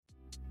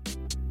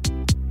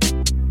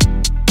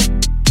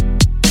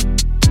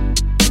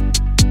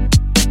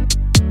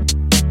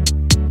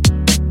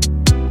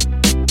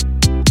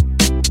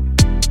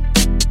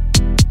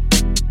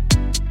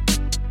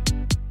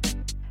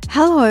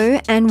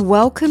and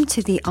welcome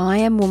to the I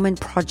Am Woman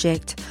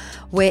project,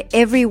 where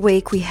every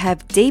week we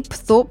have deep,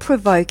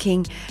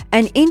 thought-provoking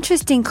and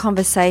interesting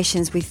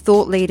conversations with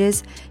thought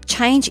leaders,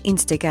 change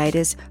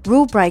instigators,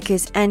 rule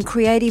breakers and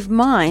creative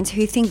minds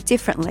who think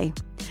differently,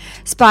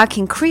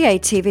 sparking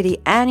creativity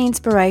and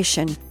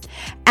inspiration.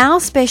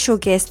 Our special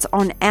guests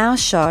on our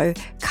show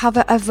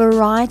cover a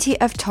variety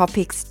of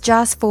topics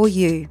just for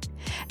you,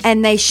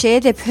 and they share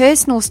their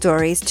personal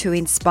stories to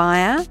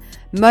inspire,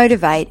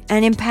 motivate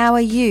and empower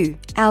you,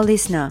 our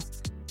listener.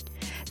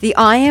 The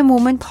I Am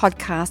Woman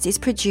podcast is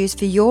produced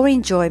for your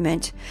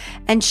enjoyment,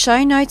 and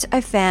show notes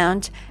are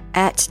found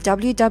at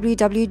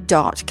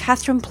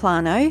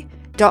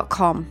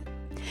www.catherineplano.com.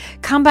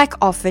 Come back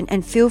often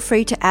and feel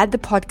free to add the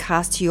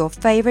podcast to your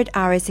favourite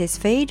RSS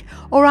feed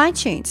or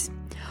iTunes.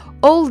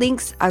 All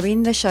links are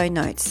in the show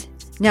notes.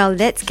 Now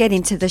let's get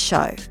into the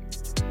show.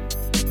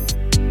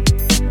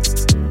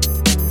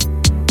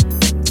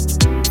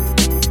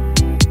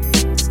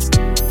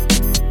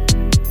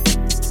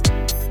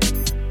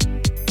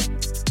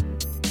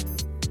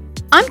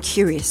 I'm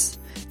curious.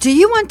 Do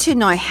you want to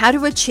know how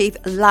to achieve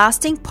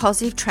lasting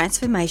positive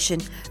transformation,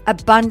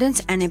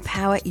 abundance, and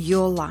empower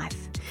your life?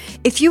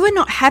 If you are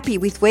not happy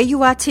with where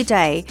you are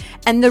today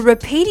and the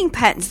repeating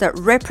patterns that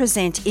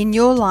represent in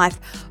your life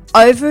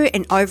over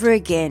and over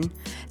again,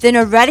 then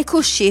a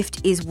radical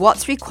shift is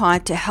what's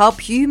required to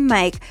help you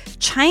make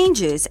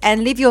changes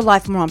and live your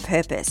life more on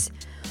purpose.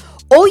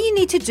 All you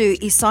need to do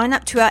is sign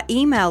up to our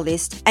email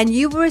list and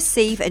you will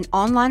receive an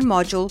online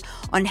module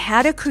on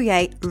how to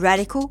create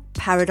radical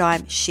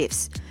paradigm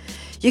shifts.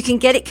 You can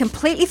get it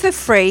completely for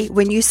free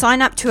when you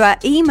sign up to our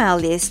email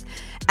list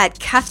at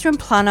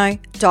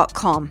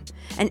catherineplano.com.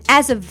 And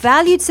as a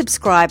valued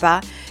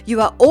subscriber,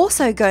 you are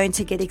also going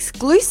to get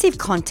exclusive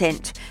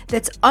content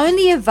that's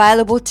only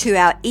available to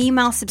our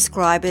email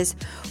subscribers,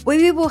 where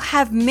we will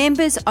have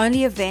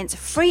members-only events,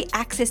 free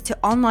access to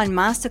online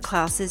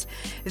masterclasses,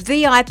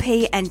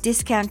 VIP and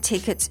discount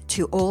tickets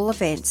to all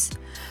events.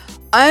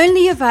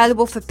 Only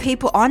available for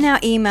people on our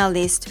email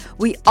list,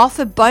 we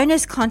offer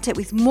bonus content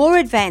with more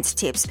advanced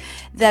tips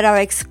that are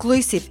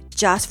exclusive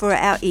just for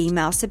our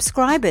email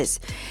subscribers.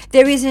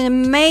 There is an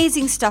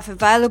amazing stuff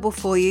available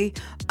for you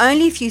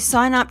only if you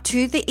sign up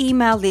to the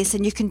email list,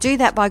 and you can do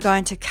that by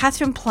going to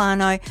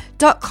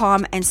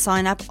catherineplano.com and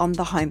sign up on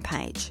the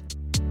homepage.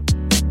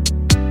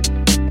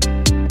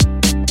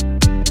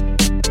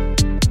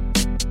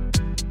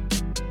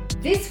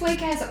 This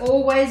week, as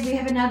always, we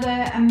have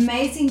another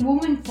amazing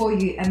woman for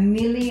you,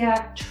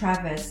 Amelia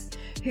Travis,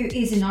 who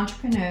is an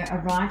entrepreneur, a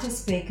writer,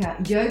 speaker,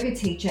 yoga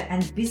teacher,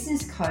 and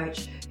business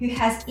coach who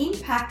has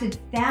impacted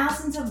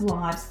thousands of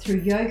lives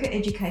through yoga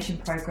education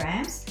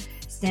programs,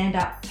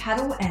 stand-up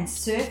paddle and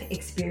surf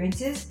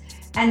experiences,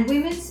 and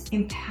women's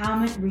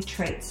empowerment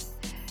retreats.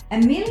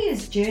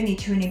 Amelia's journey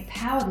to an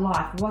empowered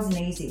life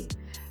wasn't easy.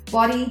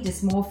 Body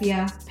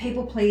dysmorphia,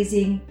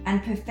 people-pleasing,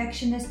 and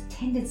perfectionist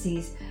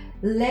tendencies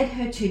led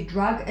her to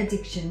drug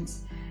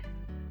addictions,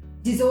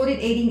 disordered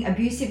eating,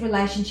 abusive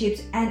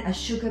relationships, and a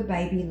sugar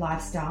baby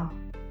lifestyle.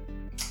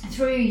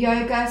 Through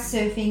yoga,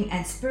 surfing,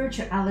 and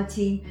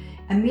spirituality,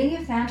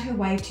 Amelia found her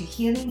way to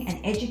healing and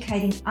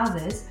educating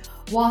others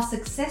while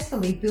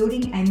successfully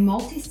building a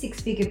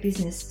multi-six-figure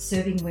business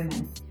serving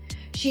women.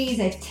 She is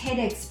a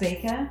TEDx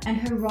speaker, and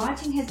her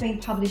writing has been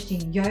published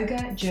in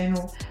Yoga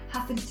Journal,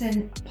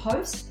 Huffington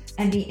Post,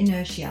 and The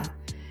Inertia.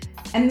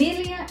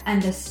 Amelia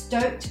and the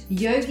Stoked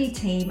Yogi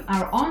team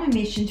are on a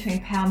mission to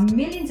empower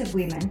millions of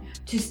women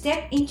to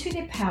step into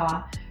their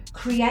power,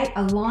 create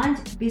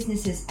aligned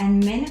businesses,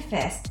 and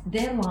manifest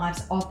their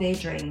lives of their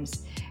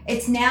dreams.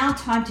 It's now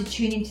time to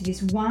tune into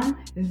this one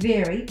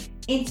very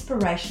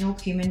inspirational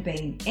human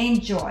being.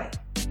 Enjoy.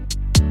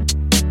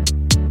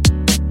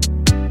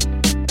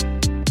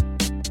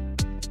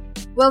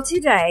 Well,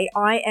 today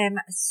I am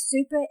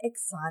super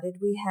excited.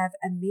 We have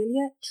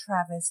Amelia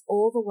Travis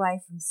all the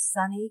way from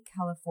sunny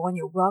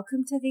California.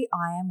 Welcome to the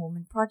I Am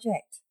Woman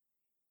project.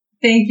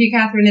 Thank you,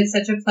 Catherine. It's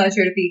such a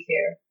pleasure to be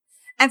here.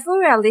 And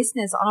for our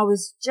listeners, I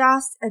was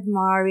just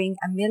admiring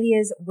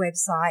Amelia's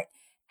website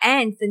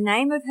and the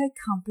name of her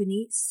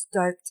company,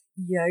 Stoked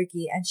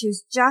Yogi. And she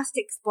was just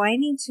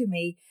explaining to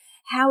me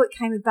how it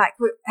came about.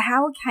 Would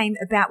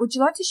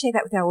you like to share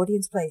that with our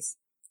audience, please?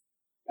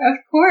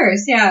 Of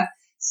course, yeah.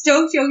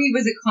 Stoked Yogi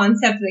was a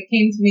concept that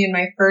came to me in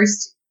my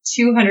first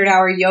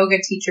 200-hour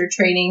yoga teacher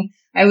training.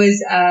 I was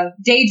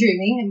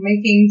daydreaming and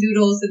making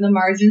doodles in the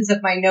margins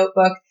of my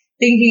notebook,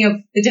 thinking of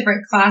the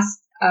different class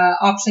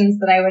options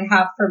that I would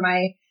have for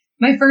my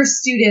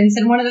first students.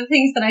 And one of the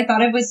things that I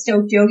thought of was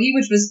Stoked Yogi,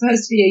 which was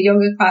supposed to be a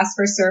yoga class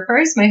for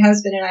surfers. My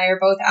husband and I are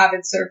both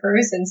avid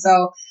surfers, and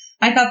so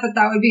I thought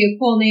that would be a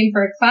cool name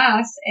for a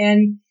class.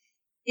 And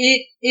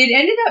it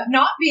ended up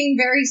not being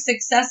very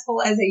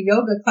successful as a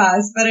yoga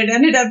class, but it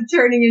ended up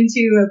turning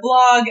into a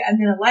blog and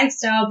then a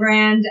lifestyle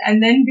brand,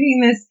 and then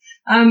being this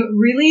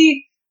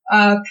really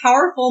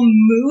powerful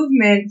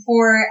movement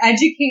for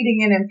educating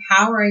and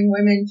empowering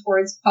women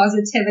towards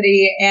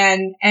positivity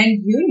and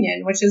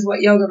union, which is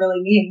what yoga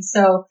really means.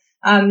 So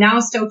now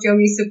Stoked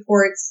Yogi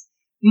supports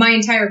my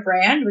entire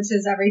brand, which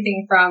is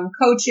everything from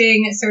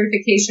coaching,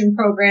 certification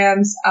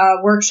programs,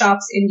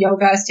 workshops in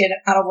yoga, stand-up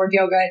paddleboard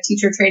yoga,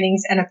 teacher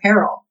trainings, and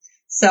apparel.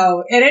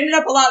 So it ended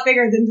up a lot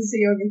bigger than just a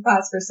yoga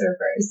class for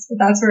surfers, but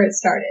that's where it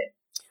started.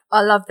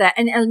 I love that.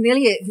 And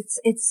Amelia,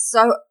 it's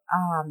so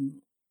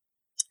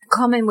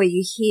common where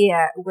you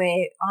hear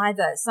where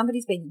either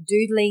somebody's been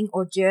doodling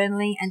or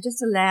journaling and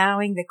just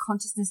allowing the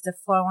consciousness to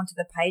flow onto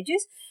the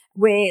pages,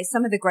 where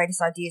some of the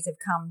greatest ideas have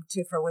come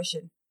to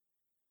fruition.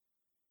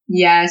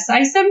 Yes,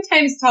 I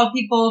sometimes tell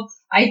people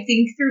I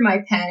think through my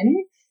pen.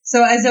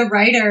 So as a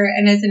writer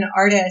and as an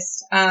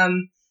artist,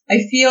 I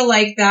feel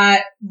like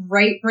that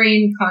right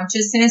brain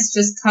consciousness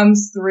just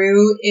comes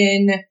through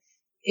in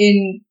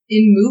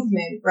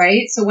movement,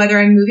 right? So whether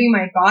I'm moving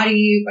my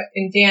body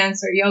in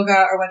dance or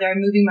yoga, or whether I'm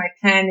moving my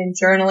pen in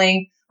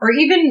journaling, or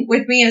even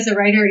with me as a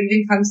writer, it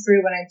even comes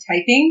through when I'm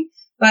typing.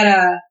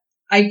 But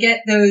I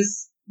get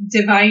those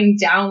divine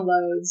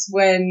downloads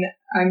when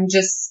I'm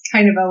just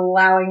kind of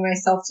allowing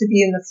myself to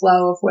be in the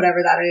flow of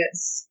whatever that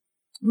is.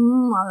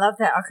 I love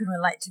that. I can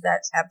relate to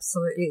that.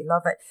 Absolutely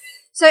love it.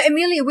 So,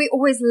 Amelia, we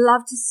always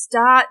love to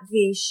start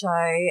the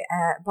show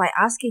by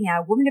asking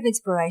our woman of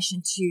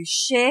inspiration to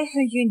share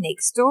her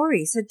unique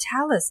story. So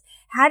tell us,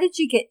 how did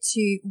you get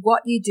to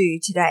what you do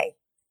today?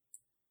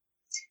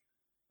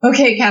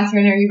 Okay,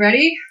 Catherine, are you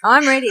ready?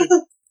 I'm ready.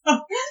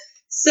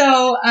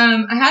 So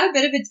I had a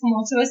bit of a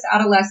tumultuous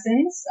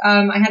adolescence.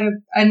 I had a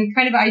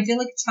kind of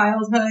idyllic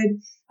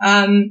childhood,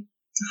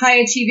 high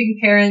achieving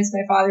parents.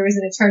 My father was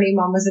an attorney.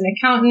 Mom was an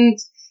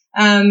accountant.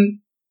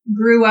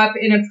 Grew up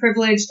in a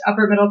privileged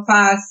upper middle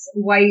class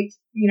white,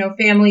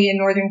 family in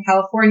Northern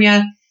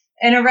California.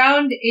 And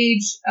around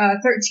age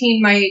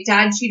 13, my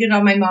dad cheated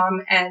on my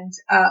mom and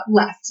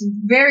left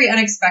very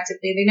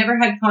unexpectedly. They never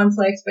had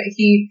conflict, but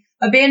he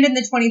abandoned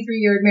the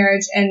 23-year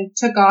marriage and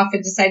took off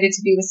and decided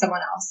to be with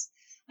someone else.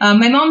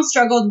 My mom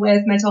struggled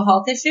with mental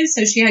health issues,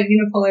 so she had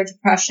unipolar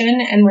depression.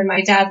 And when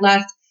my dad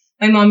left,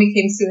 my mom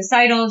became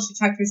suicidal. She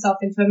checked herself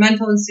into a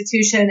mental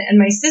institution. And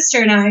my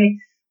sister and I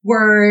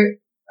were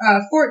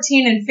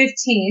 14 and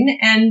 15,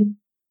 and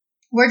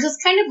we're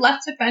just kind of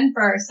left to fend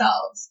for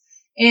ourselves.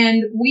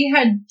 And we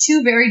had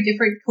two very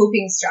different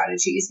coping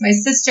strategies. My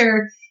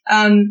sister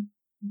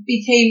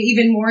became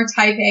even more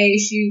type A.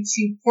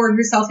 She poured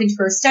herself into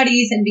her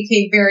studies and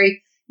became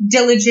very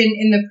diligent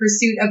in the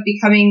pursuit of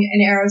becoming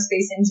an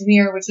aerospace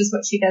engineer, which is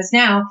what she does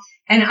now.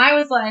 And I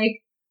was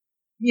like,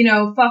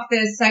 fuck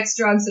this, sex,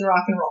 drugs, and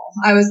rock and roll.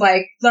 I was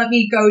like, let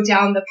me go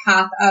down the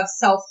path of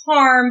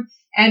self-harm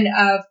and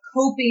of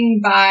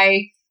coping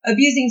by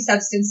abusing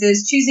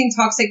substances, choosing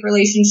toxic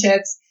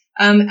relationships.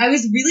 I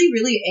was really,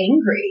 really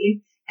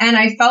angry. And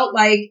I felt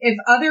like if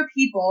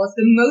the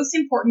most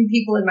important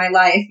people in my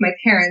life, my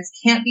parents,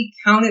 can't be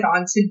counted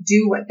on to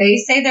do what they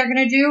say they're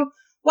going to do,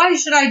 why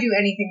should I do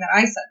anything that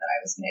I said that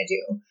I was going to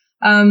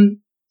do?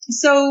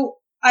 So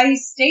I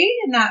stayed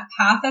in that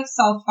path of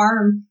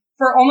self-harm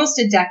for almost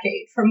a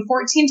decade. From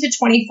 14 to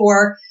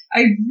 24,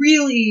 I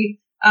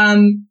really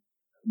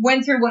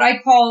went through what I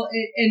call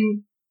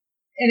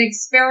an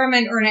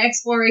experiment or an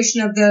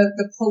exploration of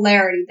the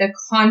polarity, the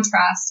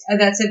contrast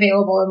that's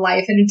available in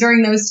life. And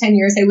during those 10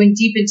 years, I went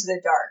deep into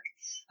the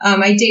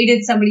dark. I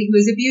dated somebody who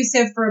was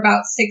abusive for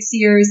about 6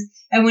 years.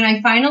 And when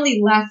I finally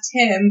left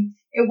him,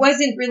 it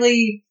wasn't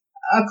really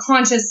a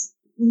conscious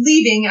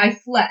leaving. I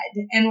fled.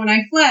 And when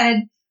I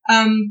fled,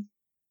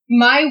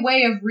 my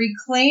way of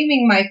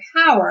reclaiming my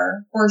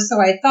power, or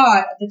so I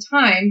thought at the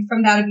time,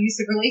 from that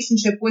abusive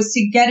relationship was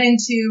to get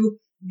into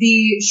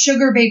the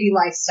sugar baby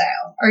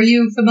lifestyle. Are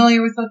you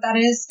familiar with what that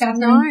is,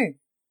 Catherine?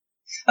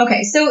 No.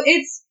 Okay, so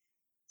it's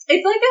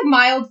like a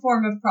mild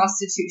form of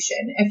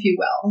prostitution, if you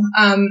will.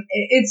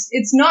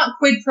 It's not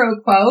quid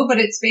pro quo, but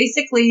it's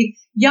basically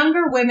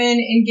younger women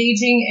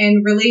engaging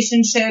in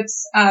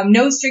relationships,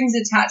 no strings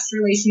attached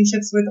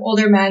relationships with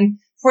older men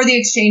for the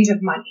exchange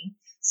of money.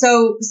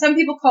 So some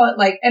people call it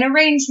like an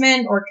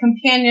arrangement or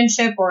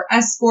companionship or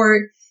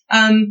escort.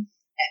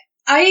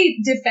 I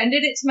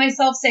defended it to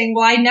myself saying,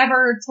 well, I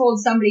never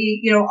told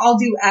somebody, I'll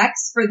do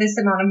X for this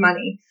amount of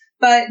money.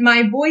 But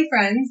my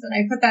boyfriends, and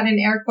I put that in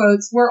air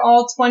quotes, were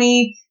all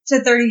 20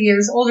 to 30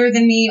 years older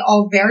than me,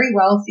 all very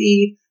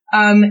wealthy.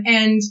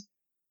 And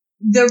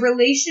the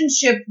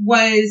relationship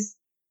was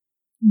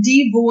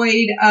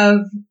devoid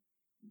of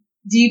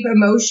deep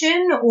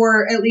emotion,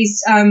 or at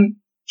least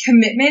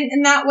commitment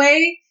in that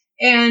way.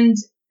 And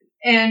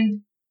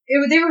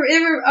they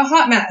were a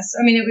hot mess.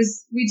 I mean,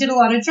 we did a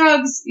lot of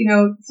drugs,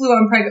 flew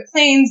on private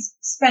planes,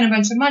 spent a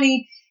bunch of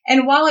money.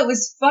 And while it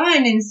was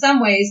fun in some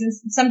ways, and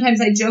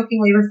sometimes I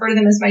jokingly refer to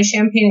them as my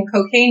champagne and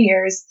cocaine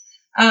years,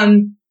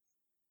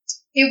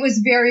 it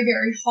was very,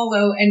 very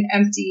hollow and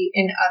empty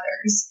in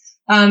others.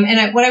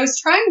 What I was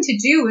trying to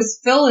do was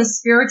fill a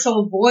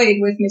spiritual void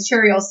with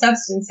material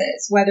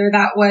substances, whether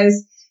that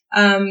was,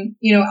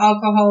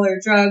 alcohol or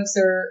drugs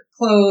or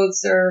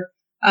clothes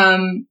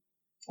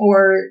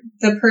or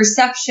the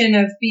perception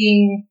of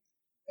being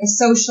a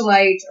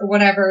socialite or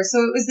whatever. So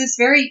it was this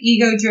very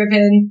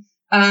ego-driven,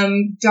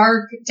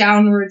 dark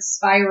downward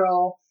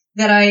spiral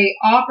that I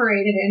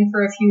operated in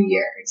for a few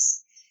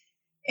years.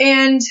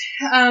 And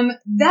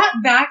that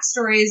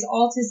backstory is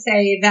all to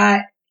say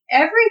that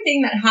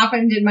everything that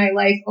happened in my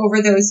life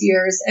over those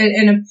years,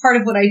 and a part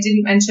of what I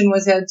didn't mention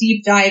was a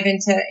deep dive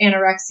into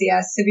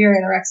anorexia, severe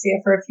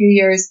anorexia for a few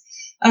years.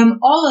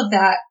 All of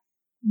that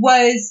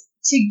was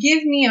to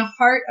give me a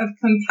heart of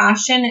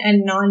compassion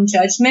and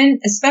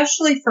non-judgment,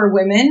 especially for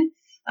women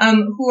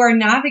who are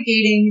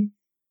navigating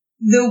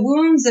the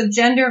wounds of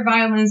gender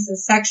violence and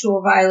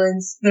sexual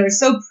violence that are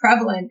so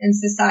prevalent in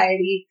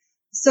society,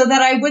 so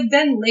that I would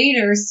then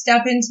later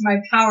step into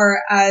my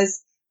power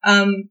as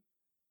an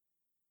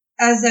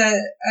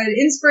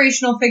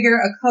inspirational figure,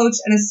 a coach,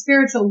 and a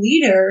spiritual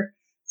leader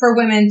for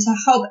women to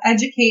help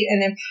educate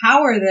and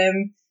empower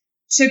them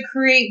to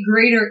create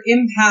greater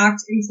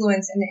impact,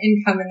 influence, and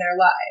income in their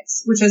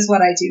lives, which is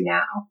what I do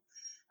now.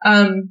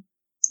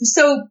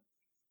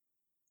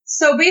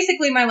 So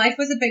basically my life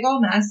was a big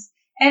old mess,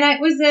 and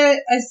it was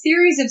a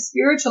series of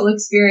spiritual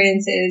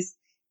experiences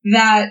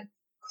that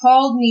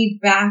called me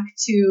back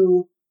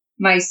to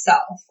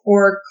myself,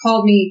 or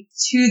called me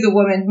to the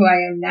woman who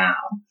I am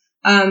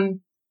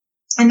now.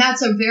 And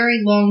that's a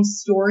very long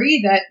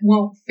story that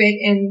won't fit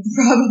in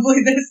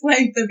probably this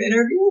length of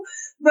interview,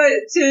 but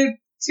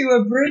to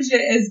abridge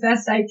it as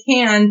best I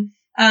can,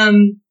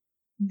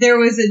 there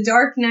was a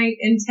dark night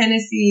in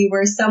Tennessee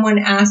where someone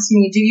asked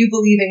me, "Do you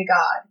believe in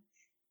God?"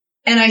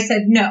 And I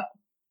said, "No."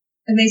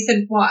 And they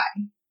said, "Why?"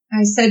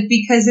 I said,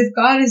 "Because if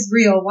God is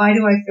real, why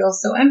do I feel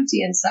so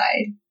empty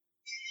inside?"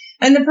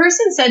 And the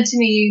person said to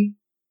me,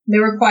 they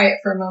were quiet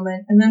for a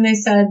moment, and then they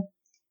said,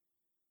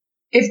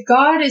 "If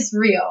God is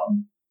real,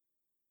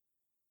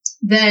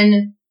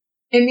 then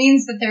it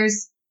means that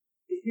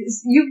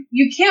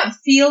you can't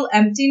feel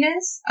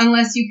emptiness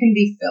unless you can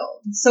be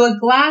filled. So a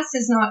glass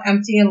is not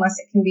empty unless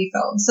it can be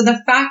filled. So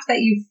the fact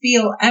that you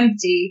feel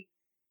empty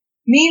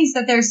means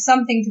that there's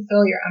something to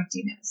fill your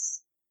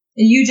emptiness.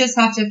 And you just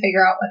have to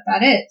figure out what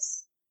that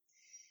is."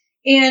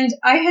 And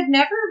I had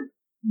never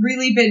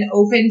really been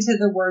open to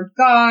the word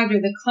God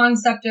or the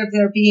concept of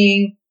there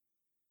being,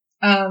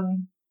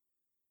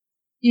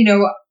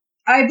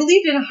 I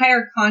believed in a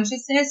higher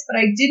consciousness, but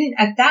I didn't,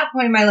 at that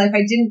point in my life,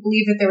 I didn't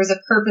believe that there was a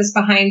purpose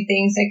behind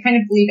things. I kind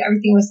of believed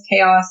everything was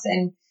chaos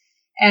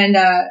and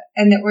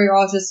that we were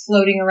all just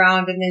floating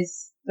around in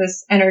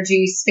this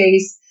energy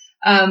space,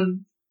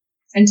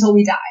 until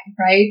we die,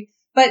 right?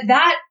 But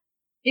that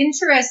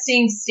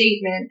interesting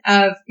statement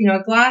of,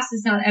 a glass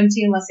is not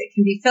empty unless it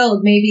can be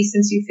filled. Maybe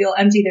since you feel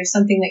empty, there's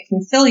something that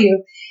can fill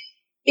you.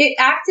 It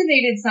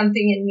activated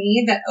something in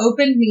me that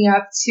opened me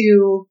up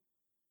to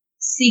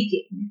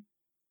seeking.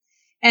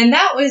 And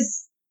that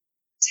was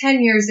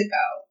 10 years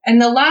ago.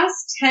 And the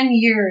last 10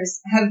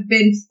 years have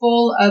been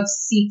full of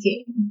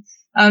seeking,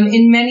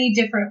 in many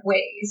different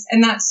ways.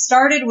 And that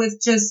started with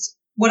just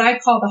what I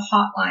call the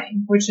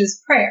hotline, which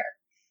is prayer.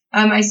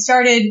 I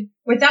started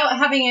without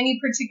having any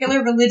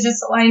particular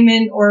religious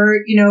alignment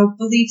or,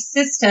 belief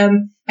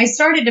system. I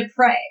started to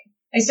pray.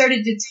 I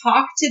started to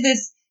talk to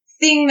this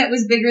thing that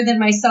was bigger than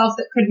myself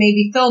that could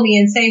maybe fill me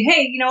and say,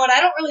 "Hey, you know what?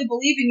 I don't really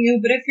believe in you,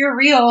 but if you're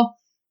real,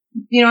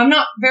 I'm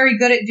not very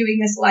good at doing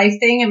this life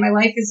thing, and my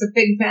life is a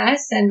big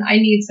mess, and I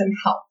need some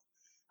help."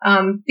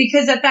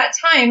 Because at that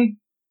time,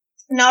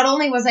 not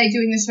only was I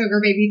doing the sugar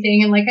baby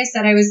thing, and like I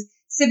said, I was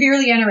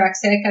severely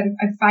anorexic.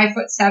 I'm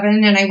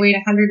 5'7" and I weighed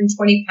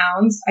 120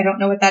 pounds. I don't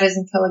know what that is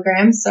in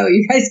kilograms, so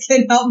you guys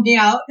can help me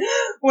out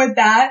with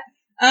that.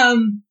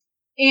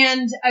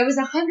 And I was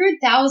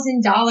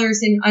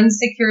 $100,000 in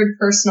unsecured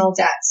personal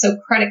debt, so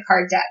credit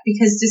card debt,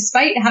 because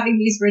despite having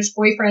these rich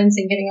boyfriends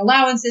and getting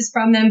allowances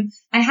from them,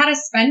 I had a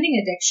spending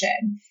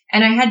addiction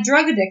and I had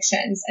drug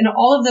addictions, and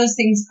all of those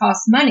things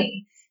cost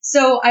money.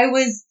 So I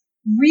was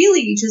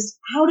really just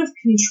out of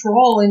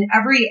control in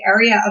every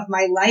area of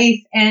my life.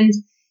 And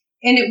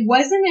it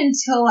wasn't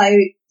until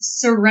I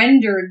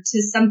surrendered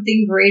to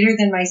something greater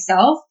than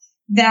myself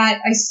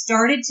that I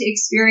started to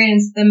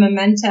experience the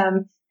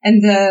momentum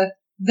and the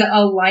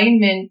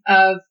alignment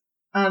of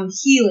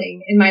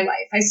healing in my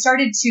life. I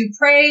started to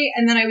pray,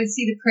 and then I would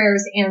see the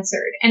prayers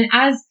answered. And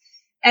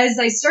as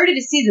I started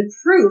to see the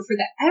proof or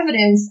the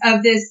evidence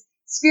of this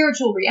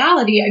spiritual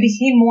reality, I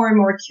became more and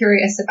more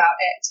curious about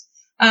it.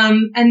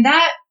 And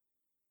that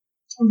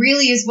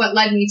really is what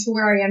led me to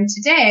where I am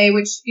today,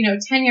 which,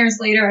 10 years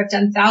later, I've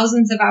done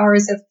thousands of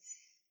hours of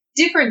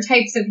different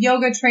types of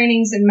yoga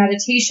trainings and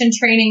meditation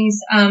trainings,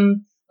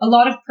 a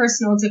lot of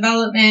personal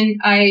development.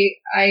 I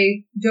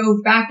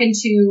dove back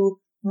into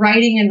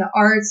writing and the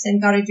arts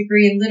and got a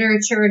degree in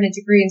literature and a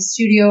degree in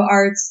studio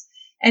arts,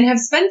 and have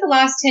spent the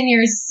last 10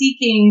 years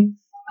seeking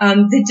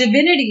the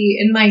divinity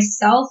in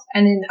myself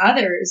and in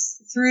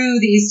others through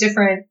these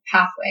different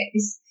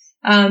pathways.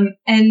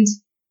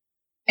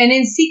 And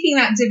in seeking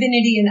that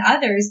divinity in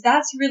others,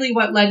 that's really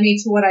what led me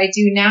to what I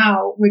do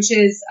now, which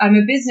is I'm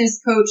a business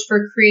coach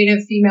for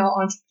creative female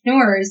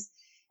entrepreneurs.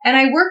 And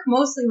I work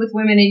mostly with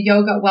women in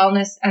yoga,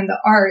 wellness, and the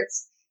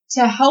arts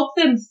to help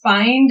them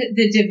find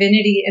the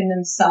divinity in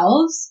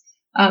themselves,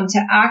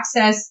 to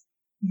access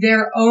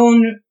their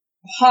own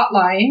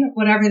hotline,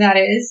 whatever that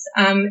is,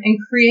 and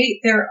create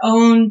their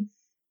own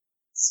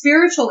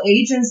spiritual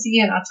agency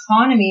and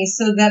autonomy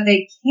so that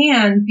they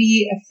can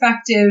be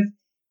effective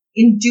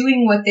in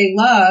doing what they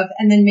love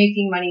and then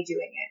making money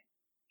doing it.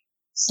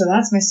 So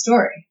that's my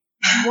story.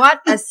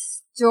 What a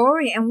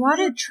story, and what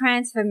a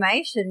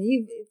transformation.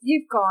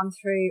 You've gone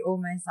through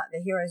almost like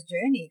the hero's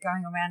journey,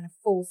 going around a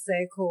full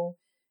circle.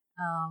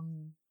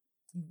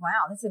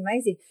 Wow, that's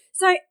amazing.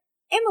 So,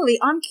 Emily,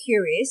 I'm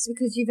curious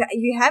because you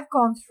have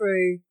gone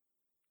through,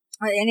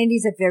 and it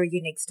is a very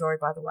unique story,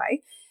 by the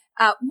way.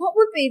 What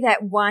would be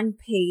that one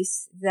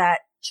piece that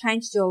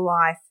changed your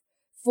life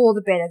for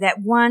the better,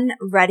 that one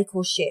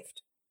radical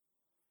shift?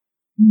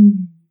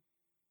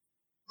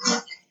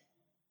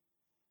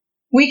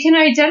 We can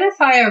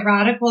identify a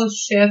radical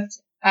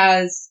shift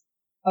as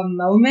a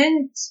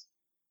moment,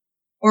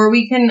 or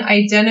we can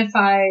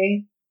identify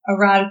a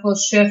radical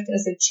shift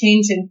as a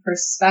change in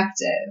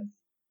perspective.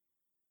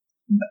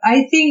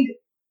 I think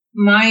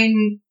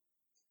mine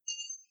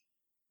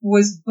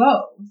was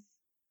both.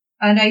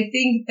 And I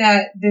think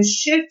that the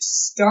shift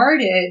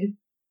started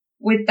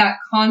with that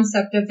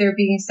concept of there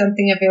being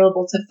something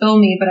available to fill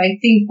me. But I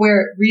think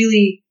where it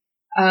really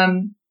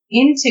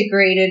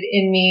integrated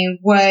in me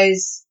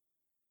was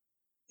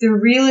the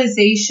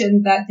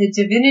realization that the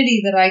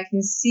divinity that I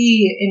can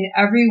see in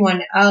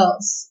everyone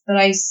else, that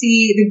I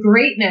see the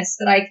greatness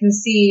that I can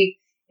see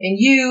in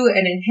you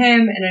and in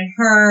him and in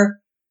her,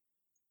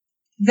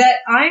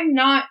 that I'm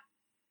not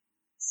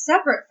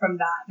separate from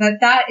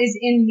that is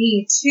in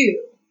me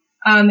too.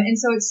 And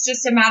so it's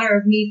just a matter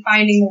of me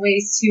finding the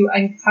ways to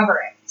uncover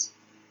it.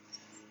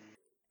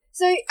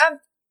 So,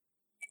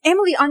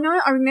 Emily, I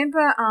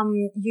remember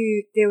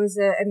there was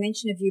a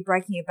mention of you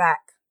breaking your back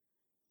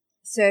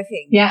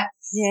surfing. Yes.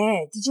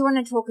 Yeah. Did you want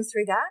to talk us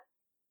through that?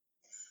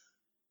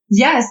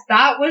 Yes,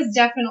 that was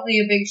definitely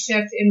a big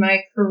shift in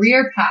my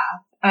career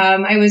path.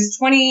 I was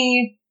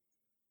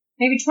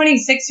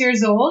 26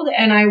 years old,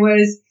 and I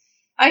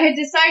had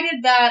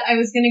decided that I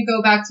was going to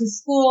go back to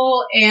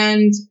school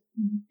and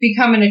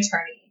become an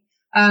attorney.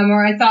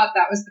 Or I thought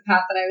that was the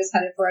path that I was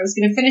headed for. I was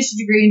going to finish a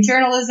degree in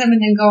journalism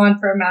and then go on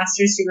for a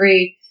master's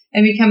degree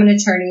and become an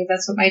attorney.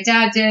 That's what my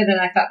dad did, and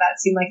I thought that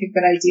seemed like a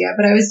good idea.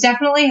 But I was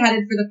definitely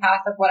headed for the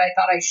path of what I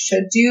thought I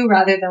should do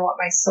rather than what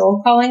my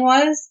soul calling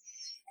was.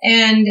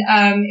 And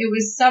it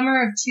was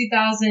summer of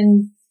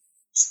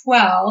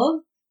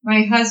 2012.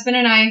 My husband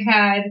and I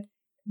had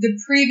the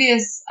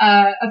previous,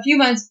 a few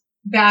months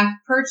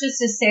back, purchased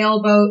a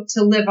sailboat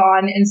to live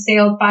on and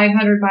sailed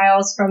 500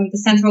 miles from the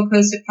central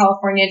coast of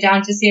California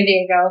down to San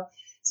Diego.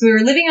 So we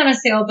were living on a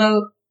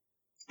sailboat,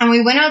 and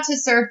we went out to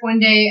surf one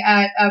day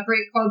at a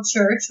break called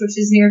Church, which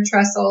is near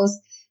Trestles,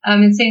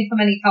 in San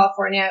Clemente,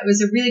 California. It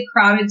was a really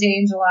crowded day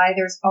in July.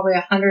 There was probably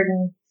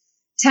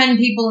 110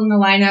 people in the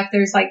lineup.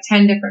 There's like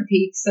 10 different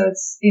peaks. So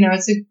it's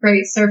a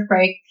great surf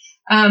break.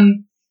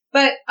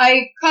 But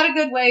I caught a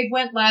good wave,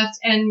 went left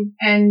and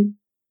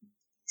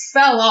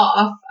fell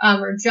off,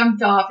 or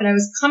jumped off, and I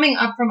was coming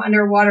up from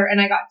underwater,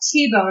 and I got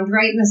T-boned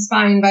right in the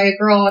spine by a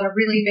girl on a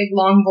really big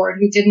longboard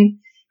who didn't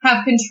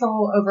have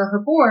control over her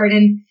board.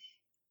 And,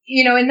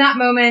 in that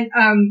moment,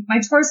 my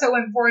torso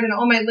went forward and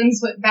all my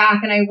limbs went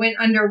back, and I went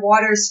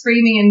underwater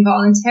screaming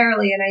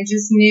involuntarily. And I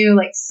just knew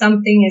like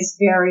something is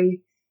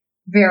very,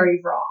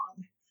 very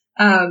wrong.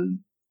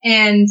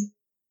 And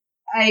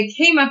I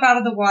came up out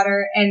of the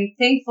water, and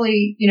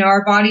thankfully,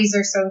 our bodies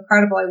are so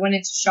incredible. I went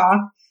into shock,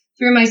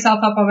 threw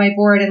myself up on my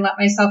board, and let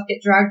myself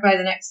get dragged by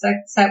the next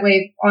set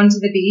wave onto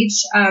the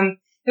beach.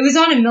 It was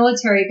on a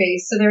military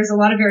base, so there was a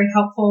lot of very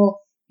helpful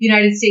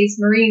United States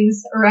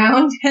Marines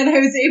around, and I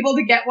was able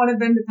to get one of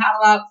them to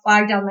paddle out,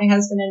 flag down my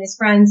husband and his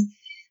friends.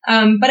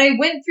 But I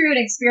went through an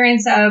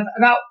experience of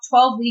about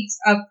 12 weeks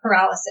of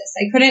paralysis.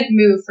 I couldn't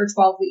move for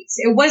 12 weeks.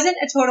 It wasn't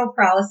a total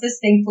paralysis.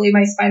 Thankfully,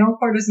 my spinal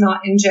cord was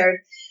not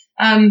injured.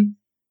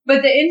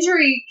 But the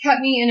injury kept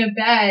me in a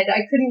bed.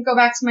 I couldn't go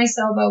back to my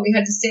sailboat. We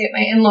had to stay at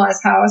my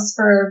in-laws' house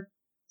for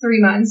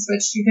 3 months,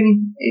 which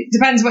it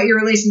depends what your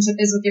relationship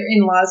is with your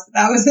in-laws, but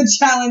that was a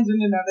challenge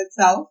in and of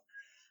itself.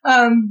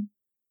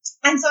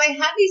 And so I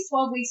had these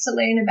 12 weeks to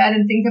lay in a bed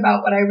and think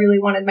about what I really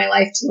wanted my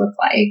life to look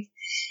like.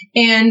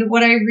 And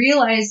what I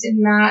realized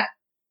in that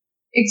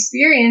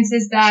experience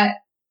is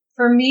that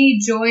for me,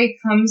 joy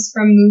comes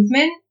from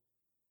movement.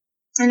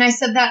 And I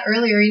said that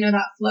earlier,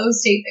 that flow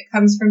state that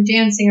comes from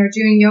dancing or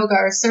doing yoga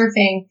or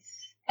surfing.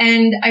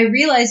 And I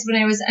realized when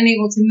I was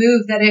unable to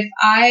move that if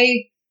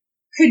I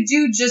could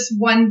do just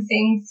one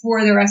thing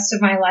for the rest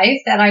of my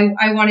life, that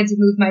I wanted to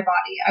move my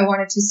body. I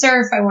wanted to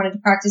surf. I wanted to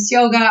practice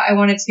yoga. I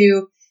wanted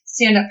to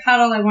stand up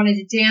paddle. I wanted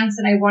to dance,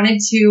 and I wanted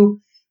to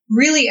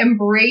really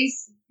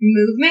embrace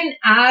movement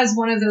as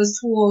one of those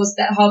tools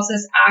that helps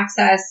us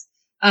access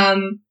a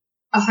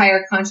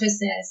higher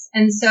consciousness.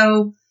 And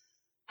so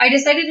I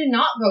decided to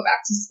not go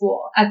back to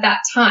school at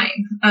that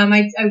time.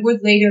 I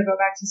would later go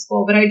back to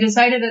school, but I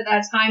decided at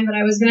that time that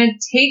I was going to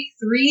take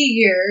 3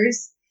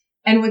 years,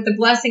 and with the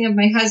blessing of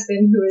my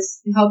husband, who is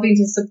helping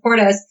to support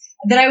us,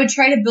 that I would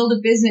try to build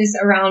a business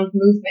around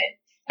movement.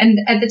 And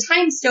at the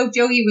time, Stoked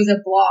Yogi was a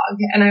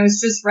blog, and I was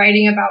just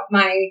writing about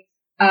my,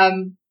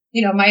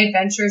 my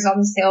adventures on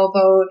the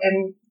sailboat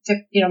and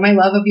my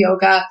love of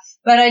yoga,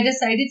 but I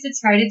decided to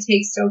try to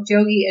take Stoked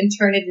Yogi and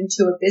turn it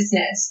into a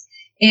business.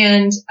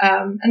 And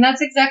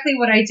that's exactly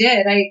what I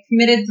did. I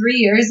committed 3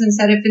 years and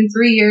said, if in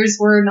 3 years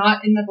we're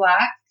not in the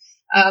black,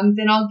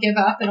 then I'll give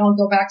up and I'll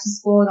go back to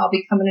school and I'll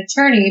become an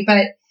attorney.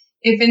 But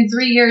if in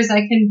 3 years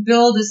I can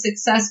build a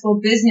successful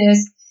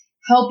business,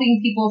 helping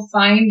people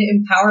find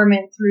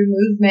empowerment through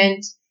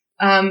movement,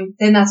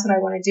 then that's what I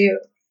want to do.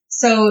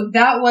 So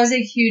that was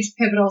a huge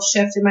pivotal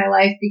shift in my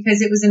life,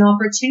 because it was an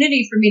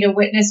opportunity for me to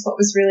witness what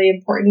was really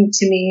important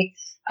to me,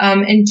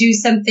 and do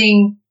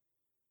something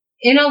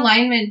in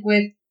alignment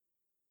with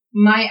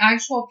my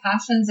actual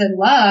passions and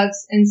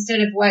loves,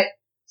 instead of what,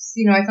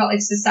 I felt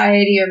like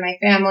society or my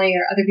family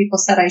or other people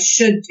said I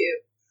should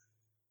do.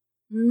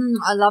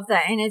 I love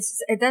that. And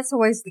that's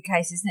always the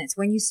case, isn't it? It's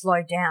when you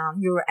slow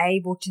down, you're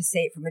able to see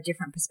it from a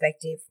different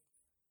perspective.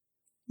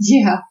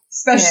 Yeah,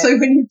 especially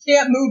when you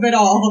can't move at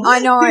all. I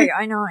know.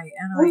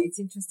 It's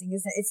interesting,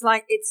 isn't it? It's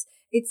like,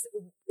 it's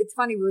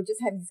funny. We were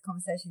just having this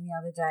conversation the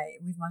other day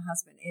with my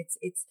husband.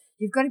 It's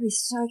you've got to be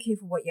so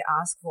careful what you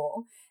ask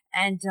for.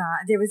 And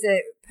there was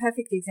a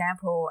perfect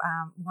example.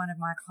 One of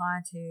my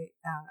clients who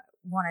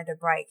wanted a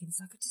break, and he's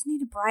like, I just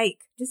need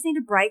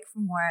a break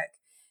from work.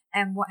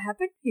 And what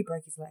happened? He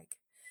broke his leg.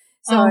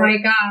 So, oh my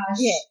gosh.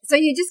 Yeah. So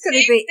you just got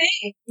to be.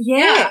 Thing.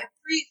 Yeah.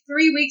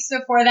 3 weeks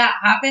before that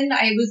happened,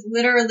 I was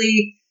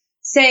literally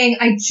saying,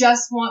 I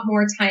just want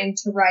more time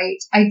to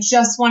write. I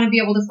just want to be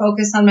able to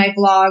focus on my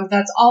blog.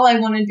 That's all I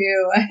want to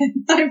do.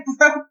 And I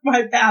broke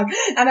my back,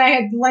 and I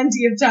had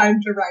plenty of time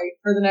to write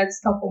for the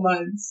next couple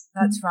months.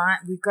 That's right.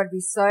 We've got to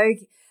be so,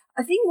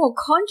 I think, more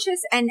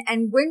conscious, and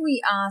when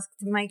we ask,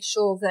 to make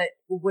sure that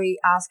we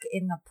ask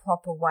in the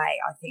proper way,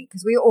 I think,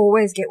 because we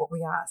always get what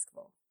we ask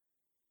for.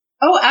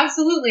 Oh,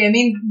 absolutely. I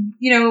mean,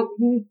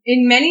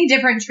 in many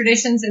different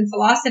traditions and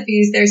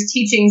philosophies, there's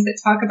teachings that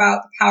talk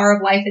about the power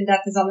of life and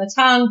death is on the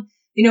tongue.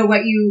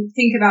 What you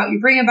think about,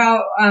 you bring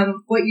about,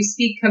 what you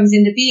speak comes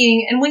into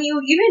being. And when you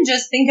even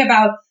just think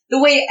about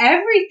the way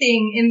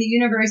everything in the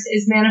universe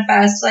is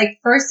manifest, like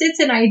first it's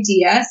an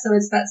idea. So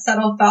it's that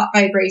subtle thought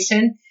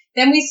vibration.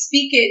 Then we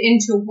speak it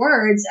into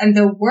words, and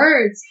the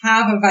words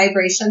have a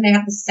vibration. They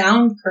have the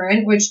sound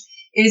current, which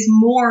is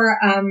more,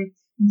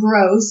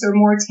 gross or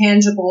more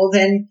tangible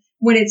than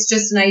when it's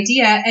just an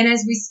idea. And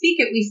as we speak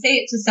it, we say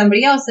it to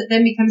somebody else. It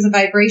then becomes a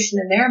vibration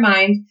in their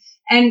mind,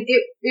 and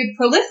it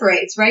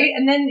proliferates, right?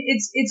 And then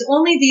it's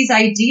only these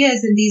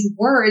ideas and these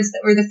words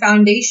that were the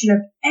foundation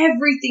of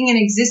everything in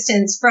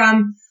existence,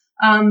 from,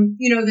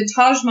 the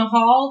Taj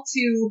Mahal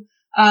to,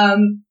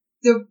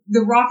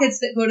 the rockets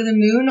that go to the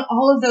moon.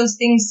 All of those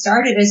things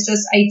started as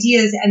just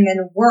ideas and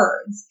then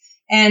words.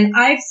 And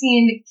I've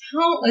seen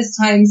countless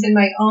times in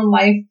my own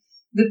life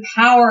the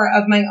power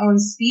of my own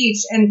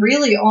speech. And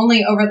really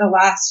only over the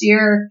last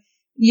year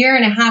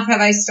and a half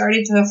have I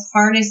started to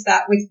harness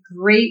that with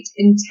great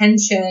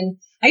intention.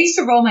 I used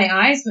to roll my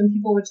eyes when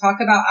people would talk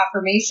about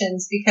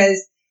affirmations,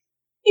 because,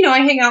 I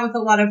hang out with a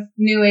lot of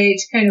new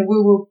age kind of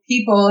woo-woo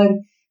people.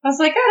 And I was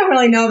like, I don't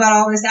really know about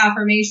all this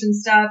affirmation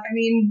stuff. I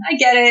mean, I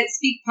get it.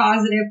 Speak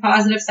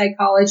positive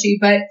psychology.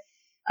 But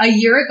a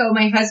year ago,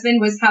 my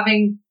husband was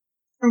having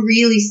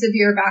really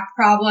severe back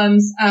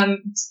problems,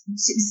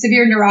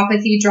 severe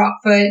neuropathy, drop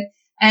foot.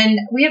 And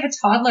we have a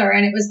toddler,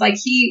 and it was like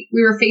we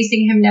were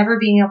facing him never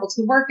being able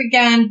to work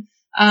again.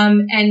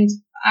 And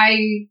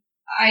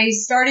I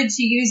started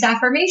to use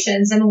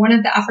affirmations. And one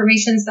of the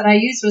affirmations that I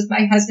used was,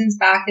 my husband's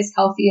back is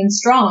healthy and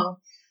strong.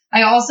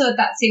 I also at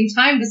that same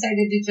time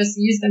decided to just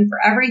use them for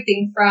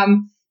everything,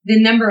 from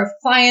the number of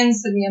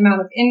clients and the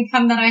amount of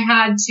income that I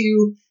had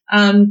to,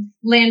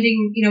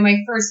 landing, my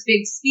first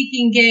big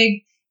speaking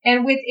gig.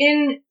 And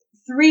within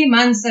 3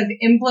 months of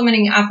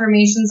implementing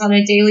affirmations on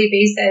a daily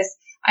basis,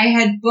 I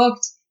had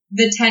booked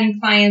the 10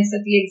 clients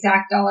at the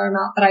exact dollar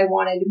amount that I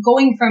wanted,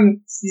 going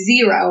from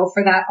zero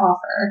for that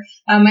offer.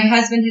 My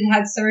husband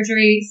had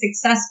surgery,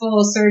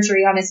 successful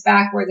surgery on his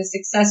back, where the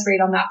success rate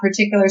on that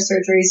particular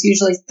surgery is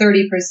usually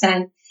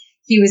 30%.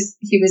 He was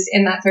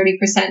in that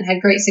 30%,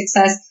 had great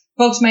success,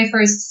 booked my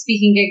first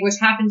speaking gig, which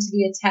happened to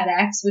be a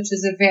TEDx, which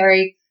is a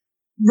very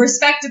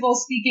respectable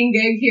speaking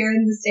gig here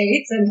in the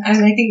States, and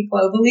I think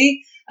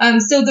globally.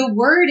 So the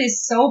word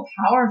is so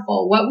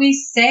powerful. What we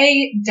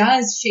say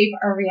does shape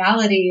our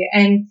reality.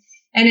 And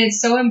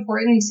it's so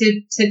important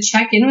to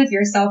check in with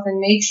yourself and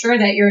make sure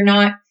that you're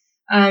not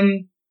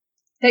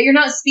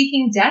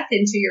speaking death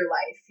into your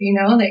life,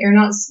 that you're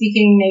not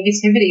speaking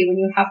negativity when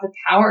you have the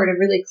power to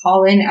really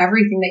call in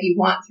everything that you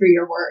want through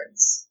your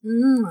words.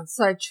 It's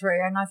so true.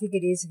 And I think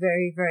it is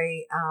very,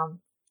 very,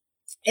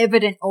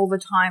 evident all the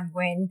time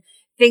when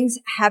things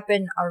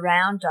happen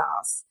around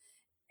us.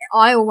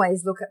 I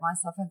always look at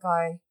myself and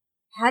go,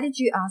 how did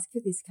you ask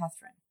for this,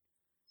 Catherine?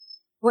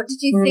 What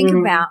did you think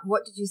about?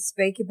 What did you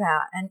speak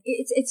about? And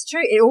it's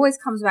true. It always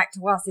comes back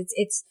to us.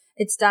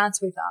 It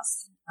starts with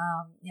us.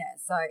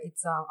 So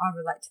it's I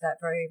relate to that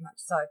very much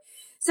so.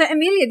 So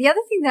Amelia, the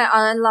other thing that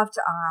I love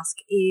to ask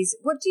is,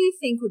 what do you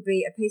think would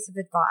be a piece of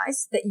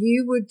advice that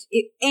you would,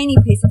 any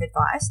piece of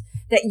advice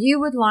that you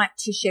would like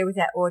to share with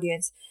our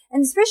audience,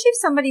 And especially if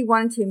somebody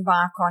wanted to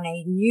embark on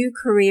a new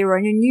career or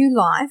in a new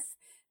life,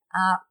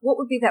 what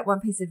would be that one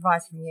piece of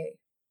advice from you?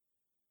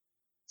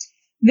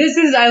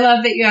 I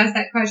love that you asked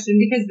that question,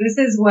 because this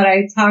is what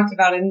I talked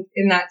about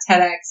in that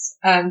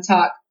TEDx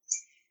talk.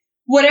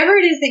 Whatever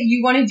it is that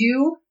you want to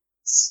do,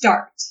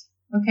 start.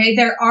 Okay.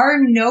 There are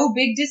no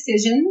big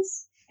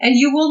decisions, and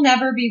you will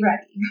never be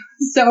ready.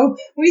 So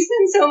we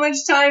spend so much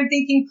time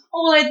thinking,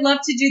 oh, well, I'd love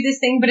to do this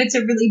thing, but it's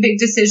a really big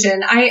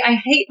decision.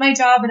 I hate my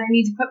job and I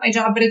need to quit my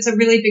job, but it's a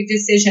really big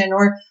decision.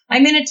 Or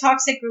I'm in a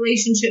toxic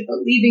relationship,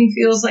 but leaving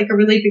feels like a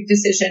really big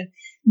decision.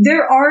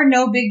 There are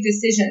no big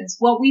decisions.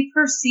 What we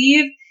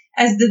perceive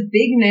as the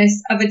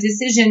bigness of a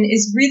decision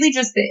is really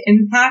just the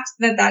impact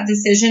that that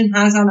decision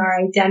has on our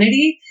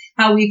identity,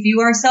 how we view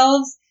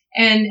ourselves,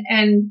 and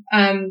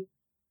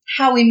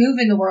how we move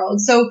in the world.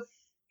 So,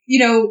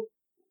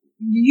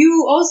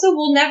 you also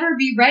will never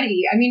be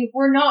ready. I mean,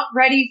 we're not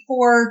ready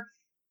for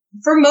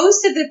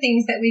most of the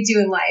things that we do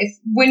in life.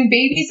 When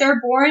babies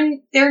are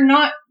born, they're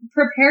not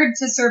prepared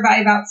to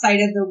survive outside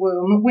of the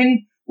womb.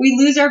 When we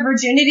lose our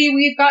virginity,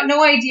 we've got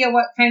no idea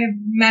what kind of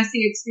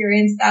messy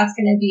experience that's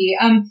going to be.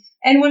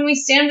 And when we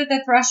stand at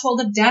the threshold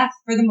of death,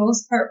 for the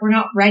most part, we're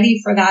not ready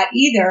for that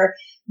either.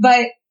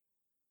 But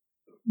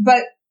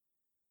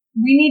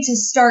we need to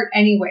start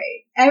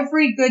anyway.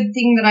 Every good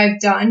thing that I've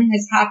done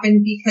has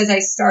happened because I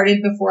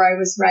started before I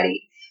was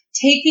ready.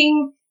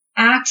 Taking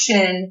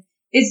action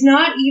is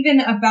not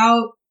even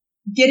about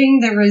getting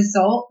the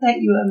result that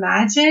you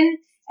imagine,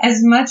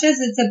 as much as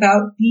it's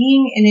about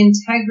being in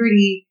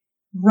integrity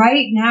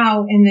right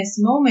now in this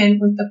moment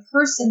with the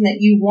person that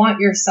you want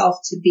yourself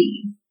to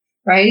be,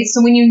 right?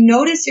 So when you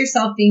notice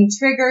yourself being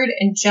triggered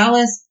and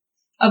jealous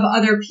of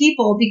other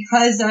people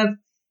because of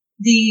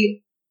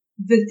the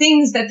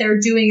things that they're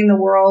doing in the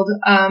world,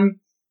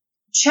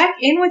 check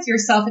in with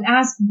yourself and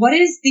ask, what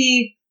is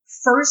the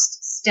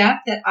first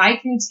step that I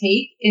can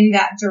take in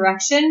that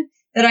direction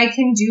that I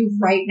can do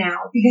right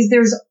now? Because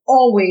there's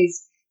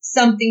always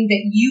something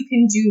that you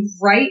can do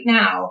right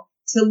now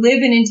to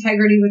live in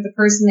integrity with the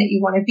person that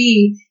you want to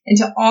be and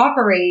to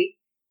operate,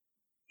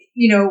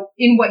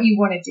 in what you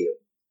want to do.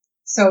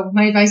 So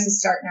my advice is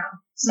start now.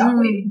 Stop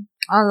waiting.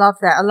 I love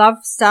that. I love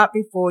start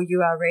before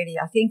you are ready.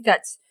 I think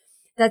that's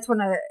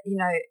one of,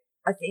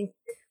 I think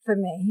for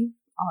me,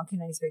 I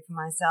can only speak for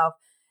myself,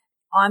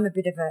 I'm a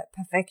bit of a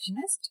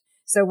perfectionist.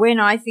 So when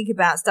I think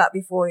about start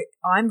before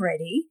I'm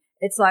ready,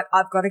 it's like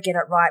I've got to get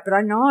it right. But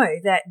I know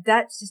that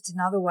that's just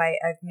another way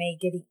of me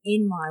getting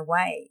in my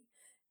way.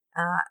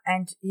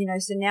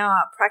 So now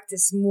I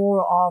practice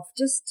more of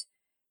just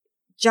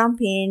jump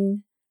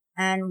in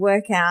and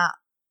work out,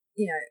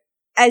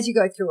 as you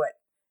go through it.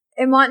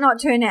 It might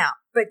not turn out,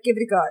 but give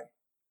it a go.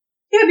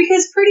 Yeah,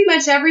 because pretty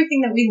much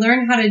everything that we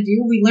learn how to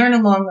do, we learn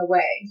along the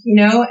way,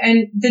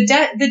 and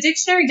the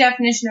dictionary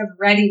definition of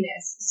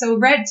readiness. So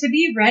to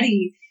be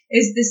ready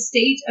is the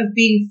state of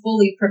being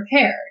fully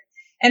prepared.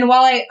 And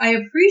while I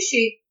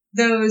appreciate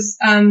those,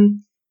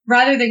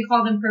 rather than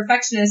call them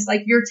perfectionists,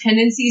 like your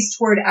tendencies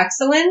toward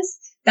excellence,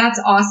 that's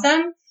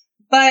awesome.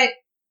 But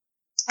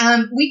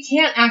we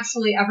can't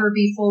actually ever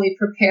be fully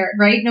prepared,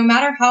 right? No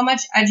matter how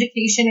much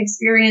education,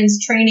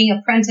 experience, training,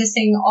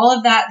 apprenticing, all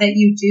of that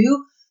you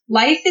do,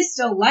 life is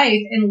still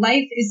life, and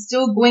life is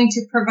still going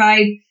to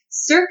provide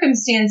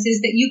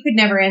circumstances that you could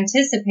never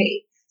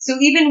anticipate. So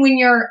even when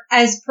you're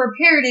as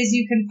prepared as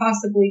you can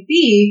possibly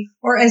be,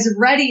 or as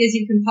ready as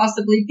you can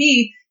possibly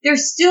be,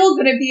 there's still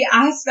going to be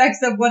aspects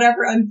of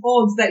whatever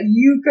unfolds that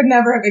you could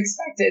never have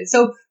expected.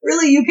 So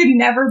really, you could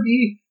never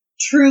be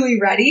truly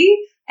ready.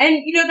 And,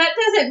 that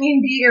doesn't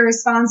mean be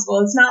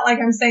irresponsible. It's not like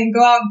I'm saying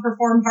go out and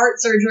perform heart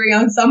surgery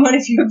on someone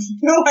if you have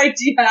no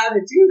idea how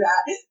to do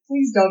that.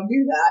 Please don't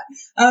do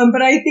that.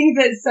 But I think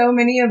that so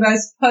many of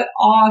us put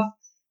off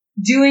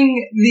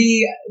doing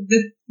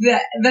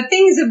the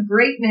things of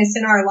greatness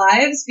in our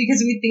lives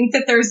because we think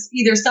that there's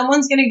either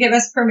someone's going to give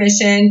us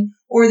permission,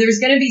 or there's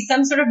going to be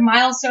some sort of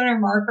milestone or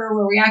marker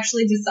where we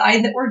actually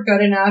decide that we're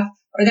good enough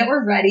or that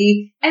we're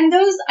ready. And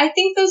I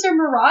think those are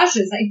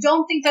mirages. I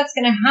don't think that's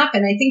going to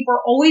happen. I think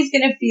we're always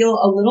going to feel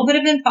a little bit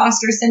of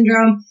imposter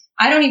syndrome.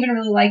 I don't even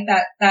really like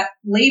that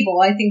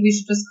label. I think we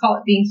should just call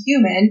it being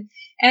human.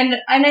 And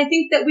I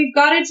think that we've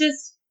got to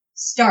just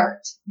start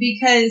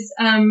because,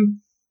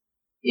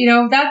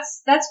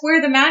 that's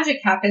where the magic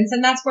happens.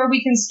 And that's where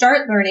we can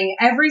start learning.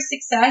 Every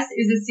success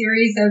is a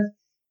series of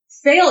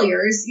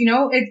failures,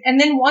 and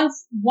then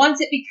once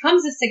it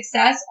becomes a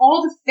success,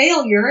 all the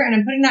failure, and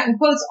I'm putting that in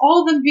quotes,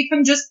 all of them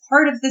become just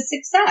part of the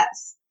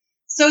success.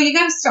 So you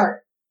got to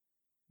start.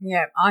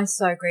 Yeah, I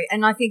so agree.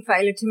 And I think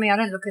failure, to me, I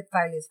don't look at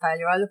failure as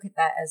failure. I look at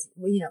that as,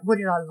 what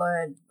did I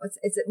learn?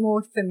 Is it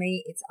more for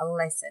me? It's a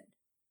lesson.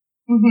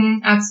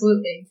 Mm-hmm,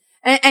 absolutely.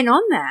 And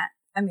on that,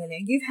 Amelia,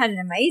 you've had an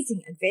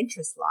amazing,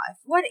 adventurous life.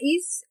 What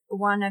is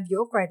one of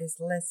your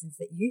greatest lessons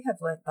that you have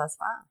learned thus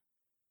far?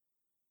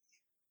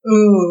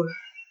 Ooh.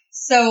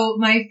 So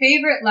my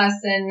favorite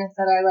lesson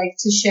that I like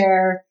to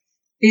share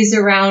is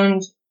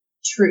around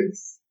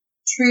truth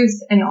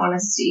and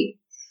honesty.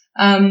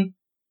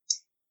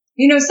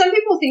 Some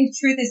people think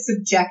truth is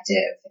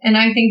subjective, and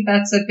I think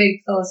that's a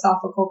big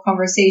philosophical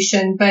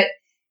conversation, but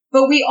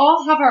we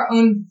all have our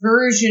own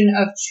version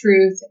of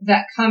truth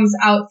that comes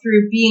out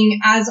through being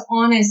as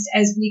honest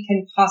as we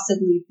can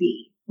possibly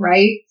be,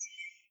 right?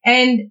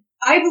 And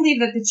I believe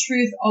that the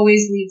truth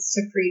always leads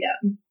to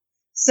freedom.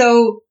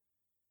 So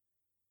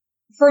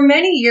for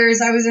many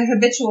years, I was a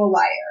habitual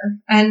liar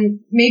and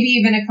maybe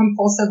even a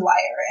compulsive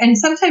liar. And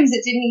sometimes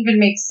it didn't even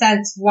make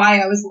sense why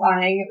I was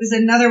lying. It was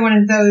another one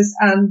of those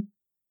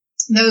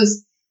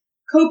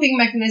coping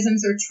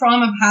mechanisms or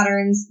trauma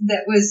patterns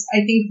that was,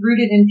 I think,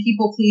 rooted in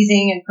people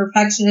pleasing and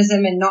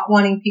perfectionism and not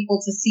wanting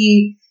people to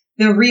see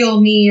the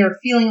real me, or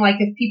feeling like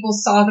if people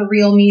saw the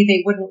real me,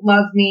 they wouldn't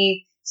love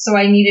me. So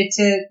I needed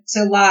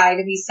to lie,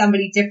 to be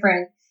somebody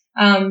different.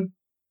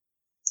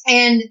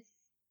 And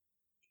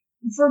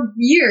for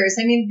years,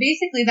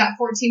 basically that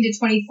 14 to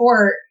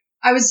 24,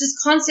 I was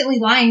just constantly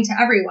lying to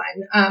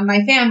everyone,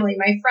 my family,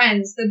 my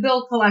friends, the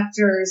bill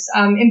collectors,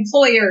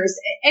 employers,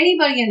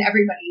 anybody and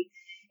everybody.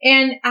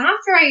 And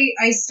after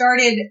I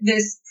started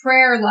this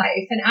prayer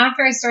life, and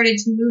after I started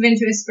to move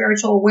into a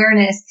spiritual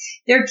awareness,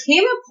 there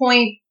came a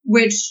point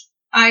which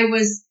I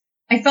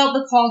felt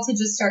the call to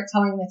just start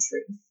telling the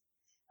truth.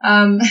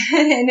 And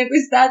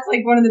that's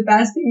like one of the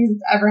best things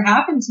that's ever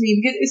happened to me,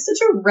 because it was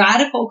such a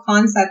radical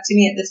concept to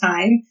me at the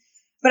time.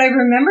 But I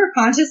remember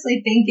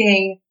consciously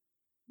thinking,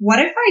 what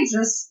if I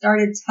just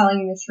started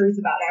telling the truth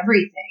about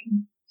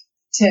everything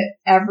to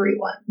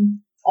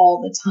everyone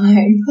all the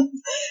time?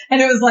 And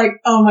it was like,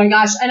 oh my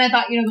gosh. And I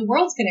thought, the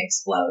world's going to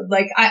explode.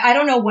 Like, I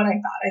don't know what I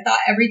thought. I thought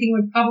everything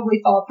would probably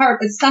fall apart,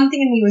 but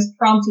something in me was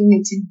prompting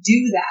me to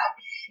do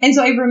that. And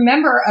so I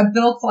remember a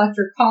bill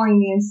collector calling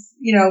me, and,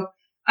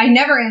 I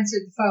never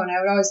answered the phone. I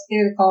would always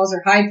clear the calls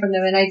or hide from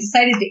them. And I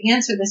decided to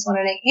answer this one,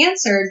 and I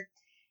answered,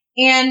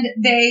 and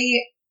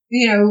they,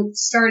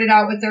 started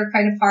out with their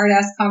kind of hard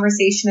ass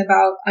conversation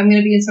about, I'm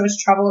going to be in so much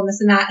trouble and this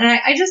and that. And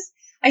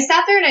I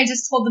sat there and I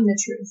just told them the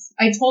truth.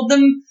 I told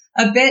them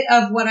a bit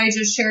of what I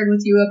just shared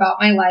with you about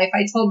my life.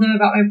 I told them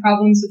about my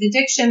problems with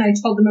addiction. I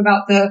told them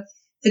about the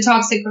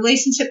toxic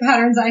relationship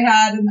patterns I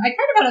had. And I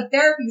kind of had a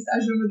therapy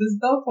session with this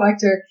bill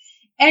collector,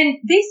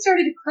 and they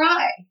started to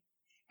cry.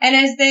 And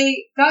as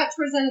they got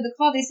towards the end of the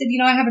call, they said,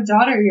 I have a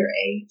daughter your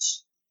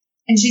age,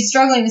 and she's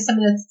struggling with some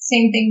of the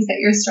same things that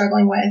you're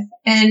struggling with.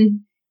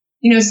 And,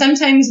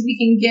 sometimes we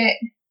can get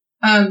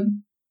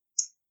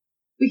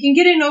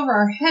in over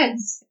our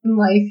heads in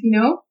life,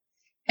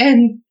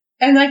 and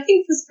I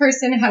think this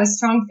person had a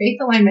strong faith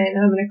alignment,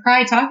 and I'm going to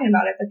cry talking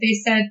about it, but they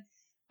said,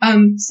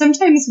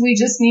 sometimes we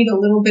just need a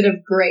little bit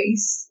of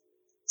grace.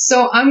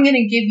 So I'm going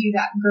to give you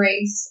that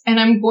grace, and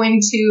I'm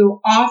going to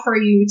offer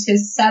you to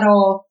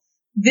settle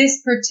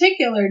this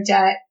particular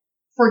debt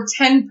for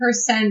 10%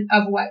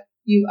 of what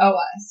you owe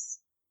us.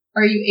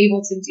 Are you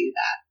able to do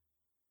that?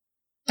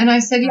 And I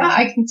said, yeah,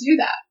 I can do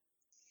that.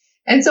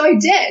 And so I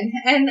did.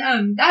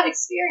 And that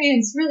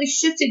experience really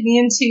shifted me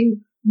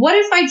into, what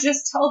if I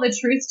just tell the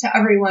truth to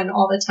everyone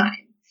all the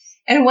time?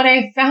 And what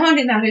I found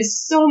in that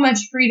is so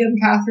much freedom,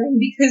 Catherine,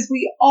 because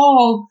we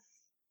all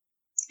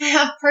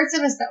have parts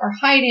of us that we're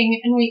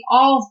hiding, and we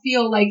all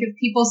feel like if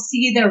people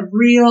see the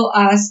real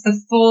us, the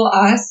full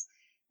us,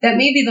 that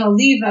maybe they'll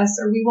leave us,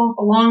 or we won't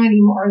belong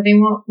anymore, or they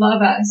won't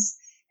love us.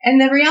 And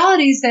the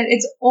reality is that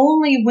it's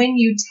only when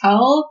you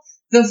tell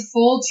the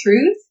full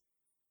truth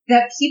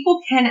that people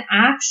can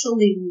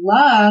actually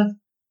love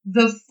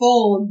the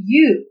full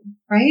you,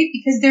 right?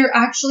 Because they're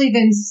actually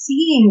then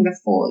seeing the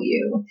full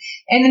you.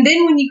 And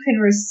then when you can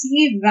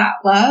receive that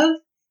love,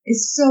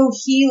 is so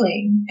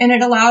healing, and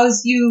it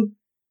allows you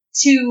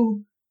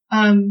to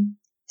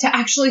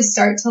actually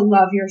start to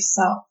love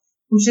yourself,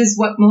 which is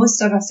what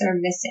most of us are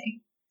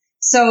missing.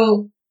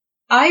 So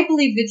I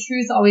believe the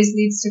truth always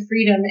leads to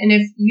freedom. And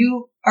if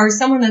you are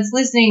someone that's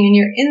listening and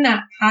you're in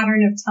that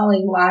pattern of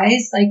telling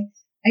lies, like,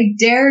 I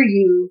dare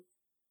you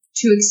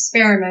to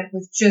experiment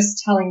with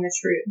just telling the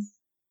truth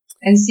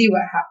and see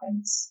what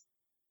happens.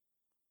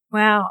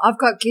 Wow. I've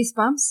got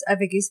goosebumps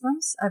over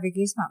goosebumps over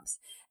goosebumps.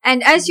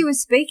 And as you were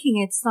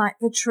speaking, it's like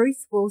the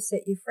truth will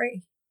set you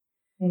free.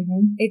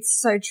 Mm-hmm. It's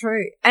so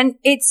true. And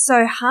it's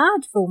so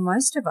hard for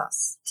most of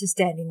us to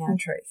stand in our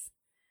truth.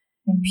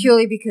 Mm-hmm.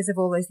 Purely because of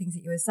all those things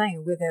that you were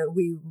saying, whether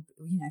we,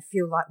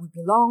 feel like we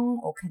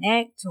belong or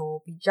connect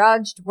or be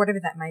judged, whatever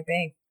that may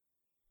be.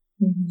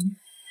 Mm-hmm.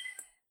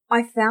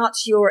 I felt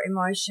your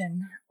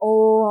emotion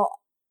all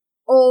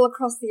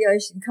across the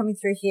ocean coming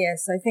through here.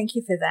 So thank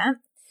you for that.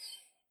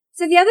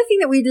 So the other thing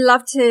that we'd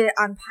love to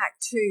unpack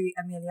too,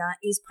 Amelia,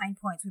 is pain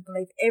points. We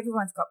believe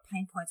everyone's got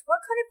pain points.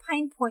 What kind of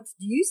pain points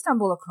do you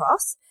stumble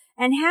across,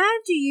 and how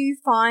do you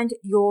find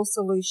your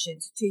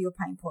solutions to your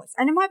pain points?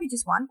 And it might be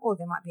just one, or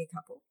there might be a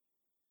couple.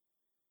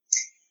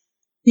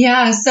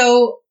 Yeah,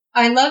 so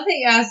I love that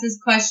you asked this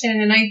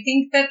question, and I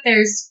think that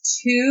there's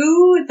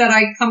two that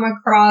I come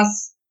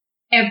across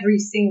every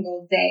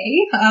single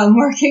day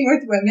working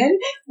with women,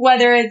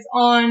 whether it's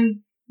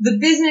on the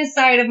business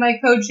side of my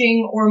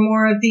coaching or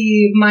more of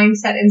the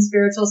mindset and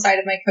spiritual side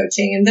of my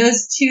coaching. And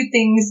those two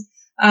things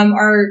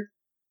are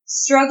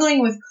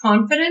struggling with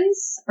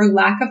confidence or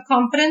lack of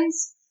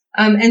confidence,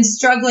 and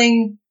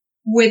struggling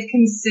with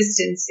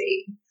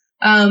consistency.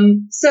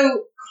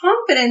 So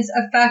confidence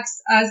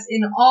affects us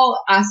in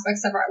all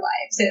aspects of our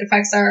lives. It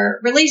affects our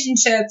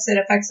relationships. It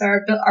affects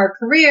our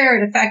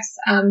career. It affects,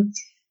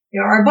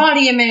 our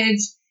body image.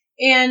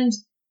 And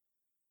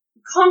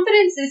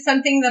confidence is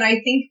something that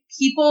I think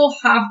people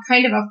have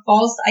kind of a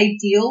false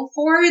ideal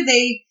for.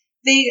 They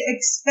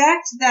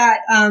expect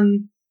that,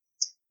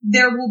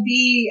 there will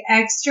be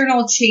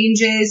external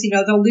changes.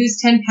 They'll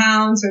lose 10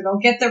 pounds, or they'll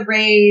get the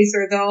raise,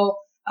 or they'll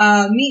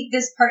meet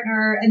this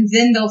partner, and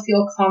then they'll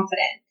feel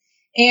confident.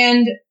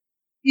 And,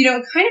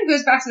 it kind of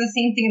goes back to the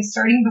same thing of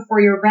starting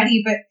before you're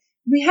ready, but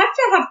we have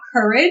to have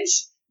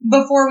courage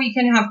before we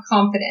can have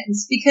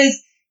confidence,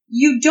 because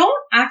you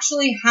don't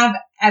actually have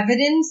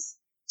evidence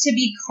to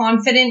be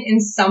confident in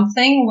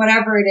something,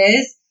 whatever it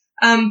is,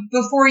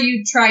 before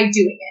you try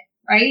doing it.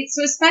 Right?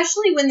 So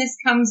especially when this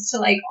comes to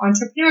like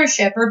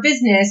entrepreneurship or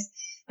business,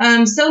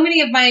 so many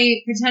of my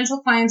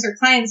potential clients or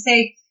clients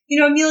say,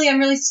 Amelia, I'm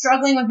really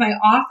struggling with my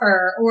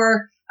offer,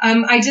 or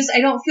I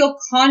don't feel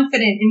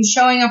confident in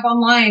showing up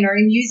online or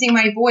in using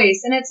my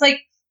voice. And it's like,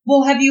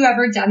 well, have you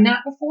ever done that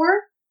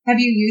before? Have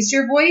you used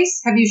your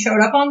voice? Have you showed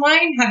up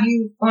online? Have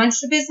you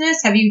launched a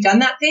business? Have you done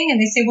that thing?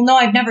 And they say, well, no,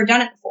 I've never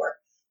done it before.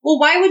 Well,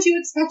 why would you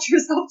expect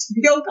yourself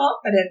to feel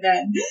confident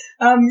then?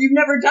 You've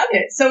never done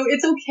it. So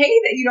it's okay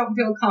that you don't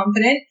feel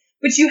confident,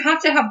 but you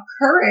have to have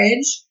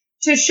courage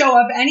to show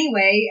up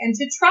anyway and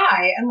to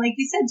try. And like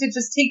you said, to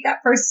just take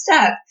that first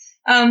step,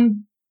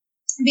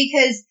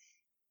 because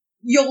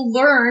you'll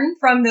learn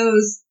from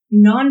those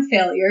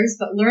non-failures,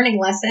 but learning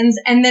lessons.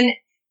 And then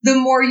the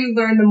more you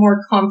learn, the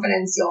more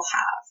confidence you'll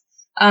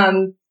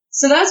have.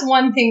 So that's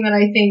one thing that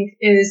I think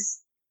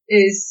is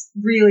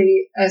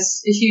really a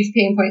huge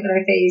pain point that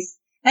I face.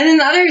 And then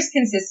the other is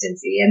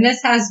consistency. And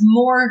this has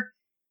more,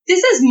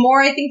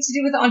 I think, to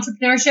do with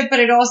entrepreneurship, but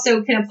it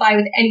also can apply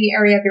with any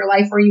area of your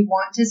life where you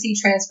want to see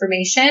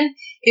transformation.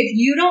 If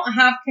you don't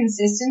have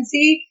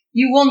consistency,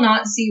 you will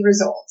not see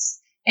results.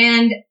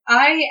 And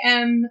I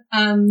am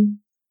a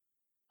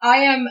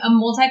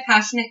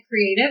multi-passionate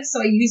creative.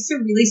 So I used to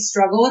really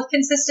struggle with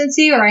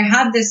consistency, or I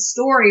had this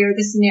story or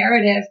this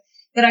narrative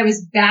that I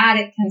was bad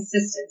at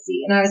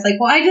consistency. And I was like,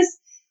 well,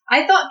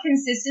 I thought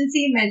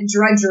consistency meant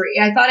drudgery.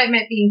 I thought it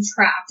meant being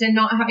trapped and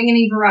not having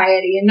any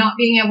variety and not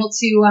being able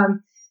to,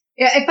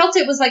 I felt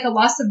it was like a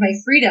loss of my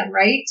freedom,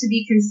 right? To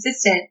be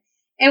consistent.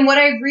 And what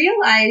I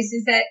realized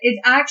is that it's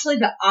actually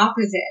the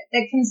opposite,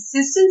 that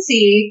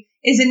consistency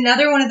is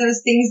another one of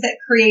those things that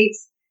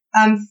creates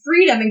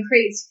freedom and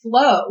creates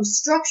flow.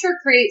 Structure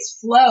creates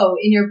flow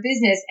in your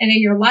business and in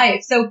your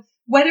life. So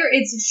whether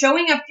it's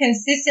showing up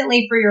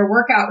consistently for your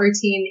workout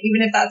routine,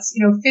 even if that's,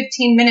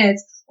 15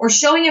 minutes, or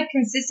showing up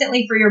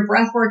consistently for your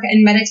breath work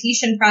and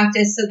meditation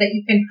practice so that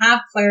you can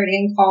have clarity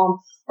and calm,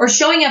 or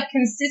showing up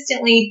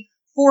consistently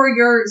for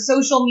your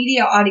social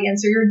media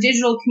audience or your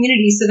digital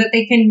community so that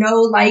they can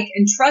know, like,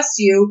 and trust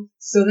you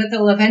so that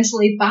they'll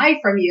eventually buy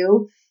from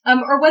you,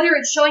 or whether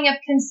it's showing up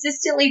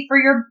consistently for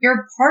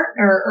your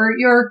partner or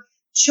your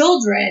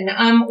children,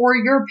 or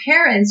your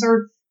parents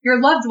or your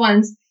loved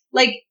ones.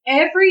 Like,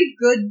 every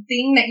good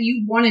thing that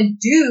you want to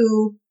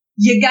do,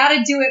 you got to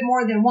do it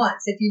more than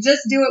once. If you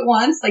just do it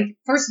once, like,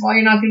 first of all,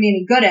 you're not going to be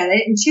any good at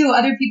it. And two,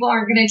 other people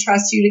aren't going to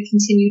trust you to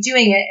continue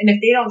doing it. And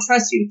if they don't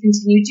trust you to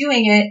continue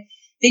doing it,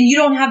 then you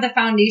don't have the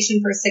foundation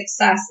for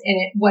success in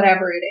it,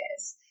 whatever it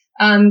is.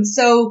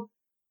 So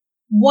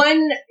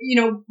one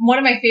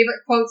of my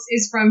favorite quotes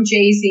is from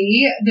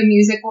Jay-Z, the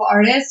musical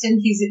artist,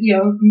 and he's,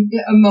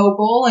 a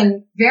mogul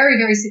and very,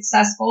 very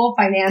successful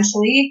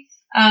financially.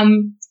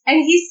 And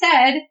he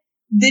said,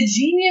 the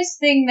genius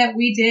thing that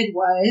we did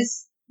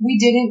was we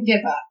didn't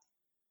give up.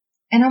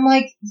 And I'm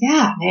like,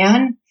 yeah,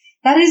 man,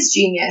 that is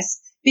genius.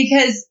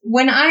 Because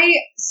when I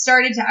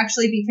started to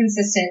actually be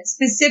consistent,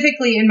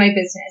 specifically in my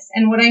business,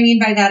 and what I mean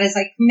by that is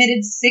I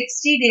committed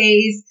 60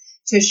 days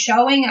to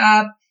showing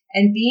up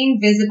and being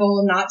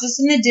visible, not just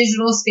in the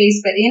digital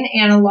space, but in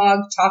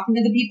analog, talking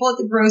to the people at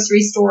the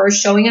grocery store,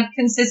 showing up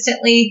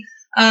consistently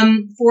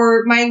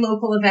for my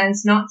local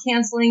events, not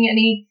canceling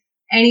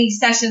any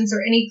sessions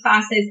or any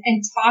classes,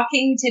 and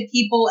talking to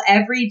people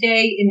every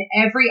day in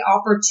every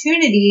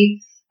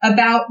opportunity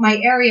about my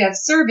area of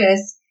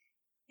service.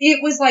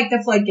 It was like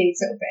the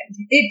floodgates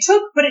opened. It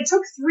took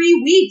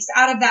 3 weeks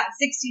out of that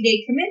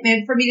 60-day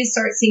commitment for me to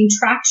start seeing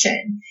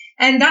traction.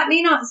 And that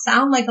may not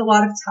sound like a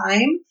lot of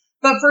time,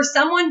 but for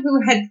someone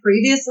who had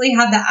previously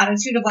had the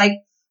attitude of like,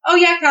 oh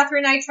yeah,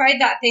 Catherine, I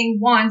tried that thing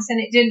once and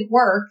it didn't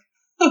work,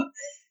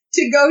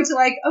 to go to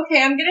like,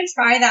 okay, I'm going to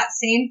try that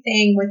same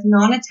thing with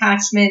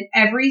non-attachment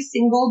every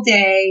single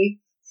day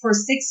for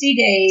 60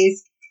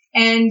 days.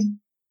 And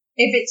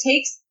if it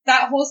takes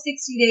that whole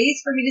 60 days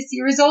for me to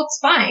see results,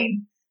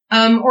 fine.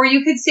 Or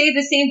you could say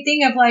the same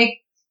thing of like,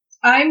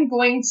 I'm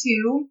going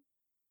to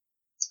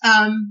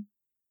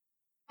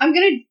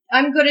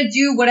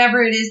do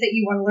whatever it is that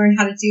you want to learn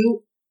how to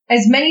do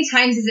as many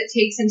times as it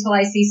takes until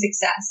I see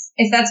success.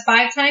 If that's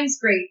 5 times,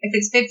 great. If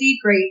it's 50,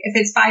 great. If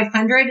it's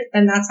 500,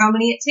 then that's how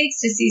many it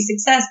takes to see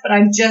success, but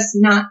I'm just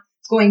not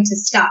going to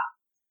stop.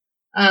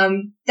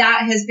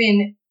 That has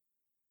been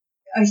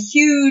a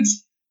huge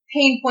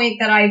pain point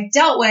that I've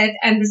dealt with.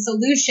 And the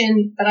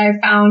solution that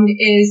I've found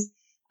is,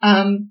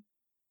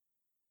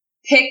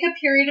 pick a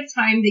period of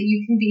time that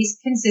you can be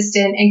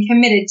consistent and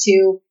committed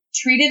to,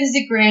 treat it as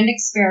a grand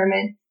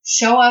experiment,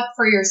 show up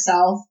for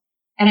yourself.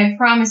 And I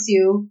promise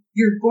you,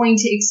 you're going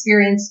to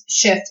experience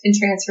shift and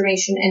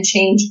transformation and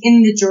change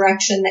in the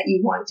direction that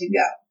you want to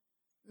go.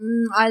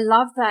 I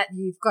love that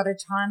you've got a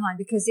timeline,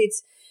 because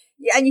it's,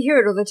 and you hear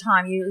it all the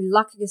time, you're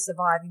lucky to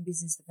survive in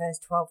business the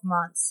first 12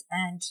 months.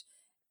 And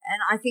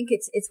I think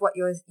it's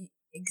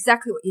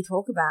exactly what you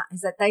talk about,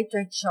 is that they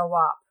don't show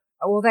up,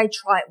 or they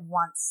try it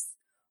once,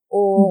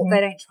 or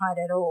they don't try it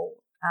at all.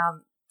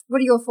 What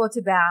are your thoughts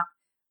about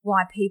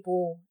why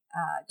people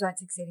don't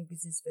succeed in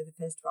business for the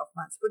first 12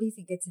 months? What do you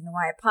think gets in the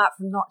way, apart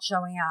from not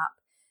showing up?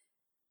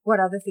 What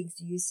other things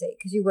do you see?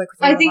 Because you work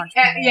with a lot of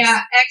entrepreneurs.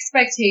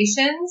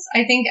 Expectations.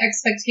 I think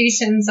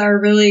expectations are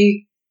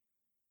really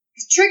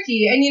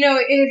tricky. And,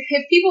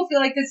 if people feel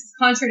like this is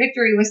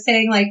contradictory with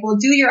saying, like, well,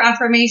 do your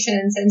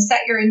affirmations and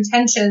set your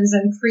intentions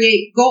and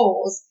create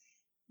goals.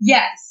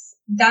 Yes,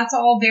 that's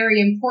all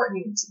very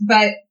important.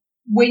 But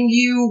when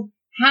you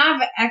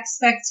have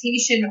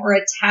expectation or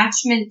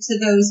attachment to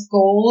those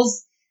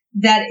goals,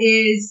 that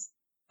is,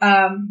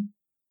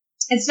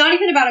 it's not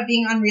even about it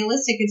being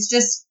unrealistic.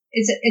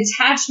 It's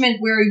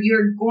attachment where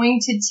you're going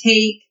to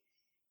take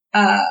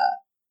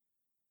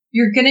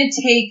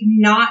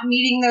not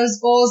meeting those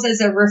goals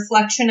as a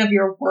reflection of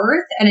your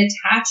worth, and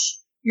attach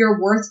your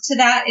worth to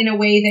that in a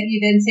way that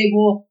you then say,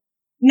 well,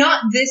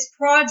 not this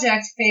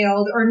project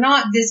failed, or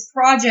not this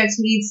project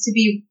needs to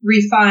be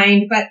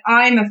refined, but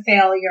I'm a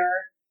failure.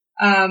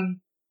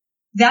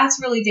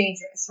 That's really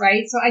dangerous,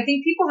 right? So I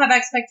think people have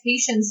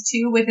expectations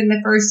too within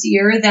the first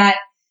year that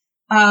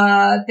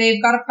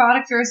they've got a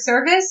product or a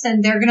service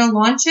and they're going to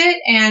launch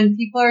it, and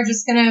people are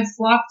just going to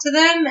flock to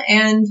them,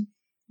 and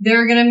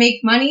they're going to make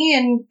money,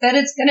 and that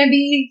it's going to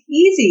be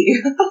easy.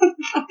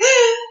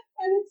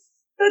 And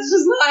that's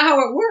just not how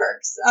it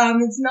works.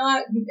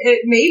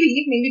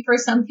 Maybe for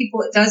some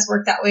people it does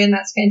work that way, and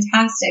that's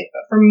fantastic.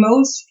 But for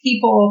most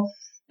people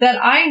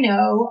that I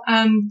know,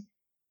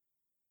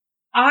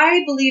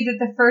 I believe that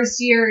the first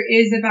year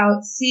is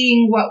about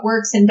seeing what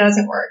works and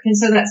doesn't work. And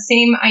so that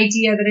same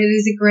idea that it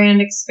is a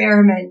grand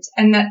experiment,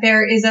 and that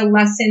there is a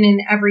lesson in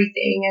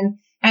everything.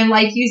 And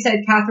like you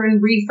said, Catherine,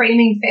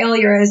 reframing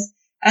failure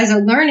as a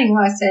learning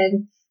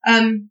lesson.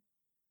 And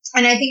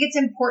I think it's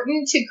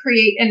important to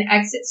create an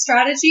exit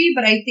strategy,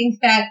 but I think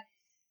that,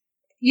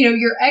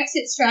 your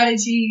exit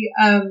strategy,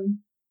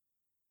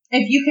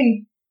 if you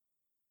can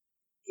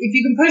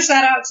push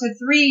that out to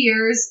 3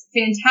 years,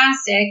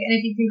 fantastic. And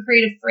if you can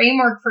create a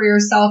framework for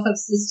yourself of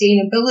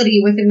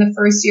sustainability within the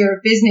first year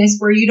of business,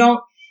 where you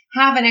don't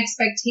have an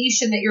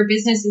expectation that your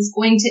business is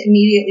going to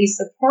immediately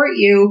support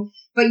you,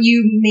 but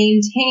you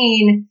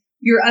maintain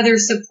your other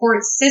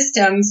support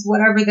systems,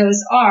 whatever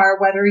those are,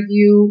 whether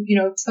you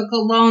took a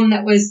loan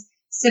that was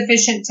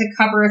sufficient to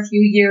cover a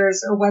few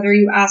years, or whether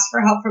you asked for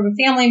help from a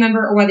family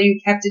member, or whether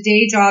you kept a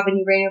day job and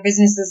you ran your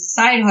business as a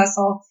side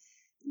hustle.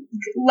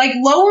 Like,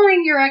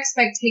 lowering your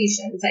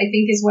expectations, I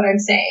think, is what I'm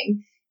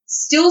saying.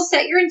 Still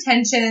set your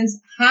intentions,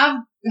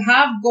 have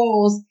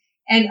goals,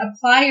 and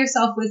apply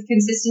yourself with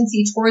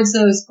consistency towards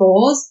those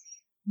goals,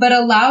 but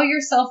allow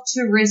yourself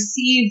to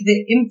receive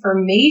the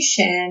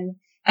information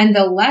and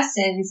the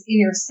lessons in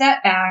your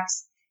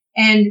setbacks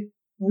and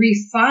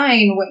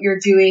refine what you're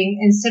doing,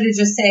 instead of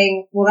just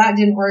saying, well, that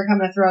didn't work, I'm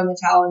going to throw in the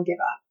towel and give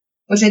up,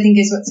 which I think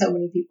is what so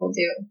many people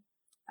do.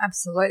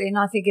 Absolutely. And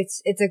I think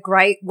it's a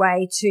great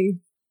way to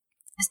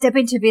step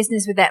into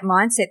business with that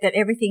mindset that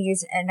everything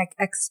is an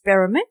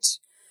experiment,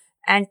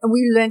 and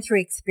we learn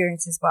through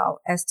experience as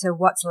well as to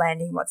what's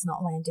landing, what's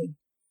not landing.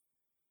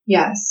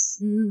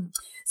 Yes.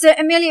 So,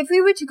 Amelia, if we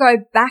were to go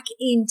back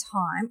in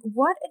time,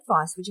 what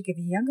advice would you give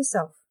your younger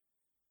self?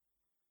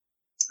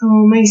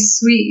 Oh, my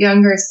sweet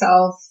younger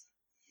self.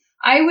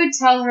 I would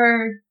tell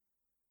her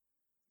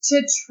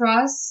to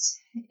trust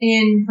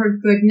in her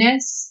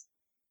goodness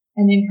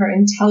and in her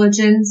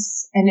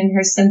intelligence and in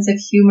her sense of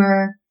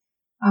humor.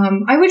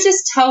 I would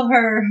tell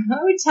her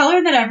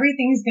that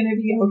everything's going to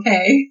be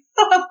okay.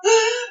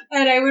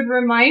 And I would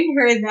remind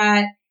her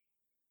that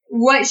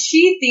what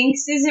she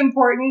thinks is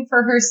important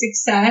for her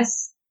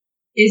success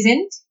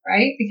isn't,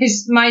 right?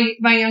 Because my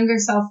younger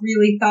self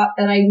really thought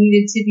that I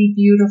needed to be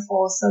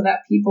beautiful so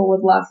that people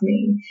would love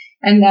me,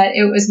 and that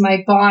it was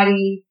my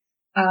body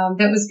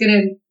that was going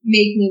to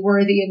make me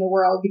worthy in the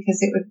world,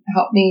 because it would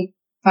help me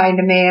find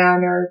a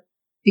man or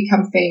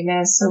become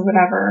famous or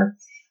whatever.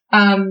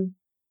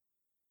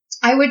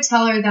 I would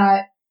tell her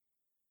that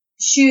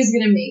she was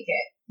going to make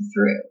it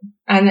through,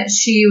 and that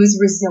she was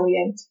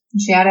resilient.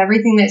 She had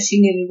everything that she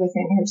needed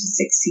within her to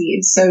succeed.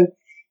 So,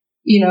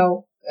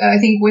 I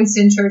think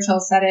Winston Churchill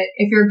said it,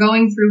 if you're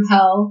going through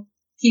hell,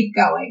 keep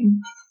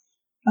going.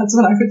 That's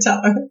what I would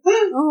tell her.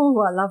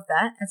 Oh, I love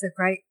that. That's a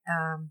great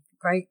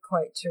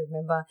quote to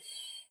remember.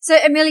 So,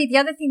 Amelia, the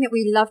other thing that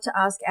we love to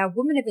ask our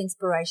woman of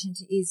inspiration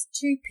is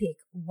to pick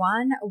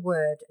one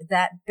word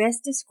that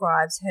best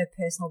describes her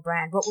personal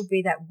brand. What would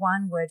be that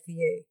one word for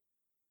you?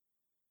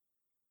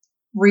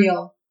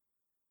 Real.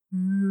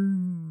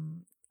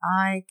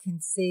 I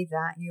can see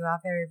that. You are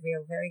very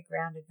real, very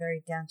grounded,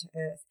 very down to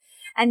earth.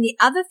 And the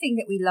other thing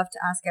that we love to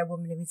ask our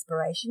woman of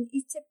inspiration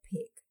is to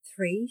pick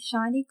 3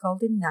 shiny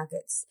golden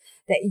nuggets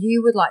that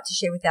you would like to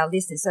share with our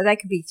listeners. So they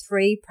could be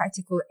 3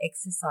 practical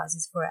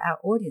exercises for our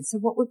audience. So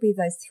what would be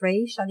those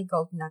 3 shiny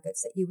golden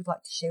nuggets that you would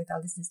like to share with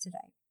our listeners today?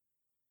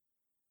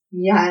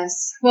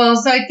 Yes. Well,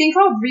 so I think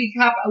I'll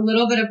recap a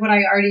little bit of what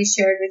I already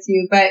shared with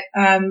you, but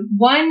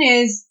one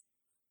is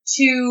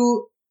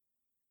to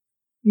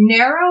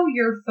narrow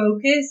your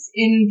focus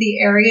in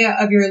the area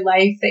of your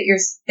life that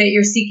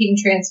you're seeking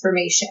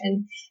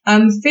transformation.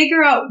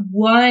 Figure out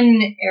one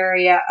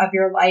area of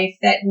your life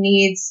that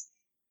needs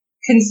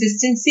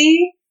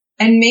consistency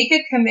and make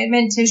a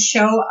commitment to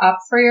show up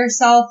for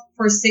yourself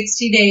for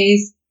 60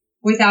 days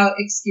without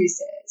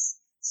excuses.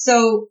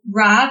 So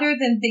rather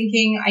than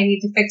thinking I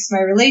need to fix my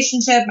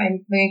relationship,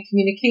 my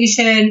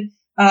communication,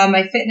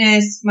 my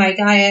fitness, my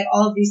diet,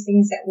 all of these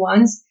things at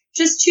once,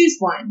 just choose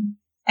one.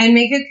 And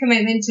make a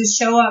commitment to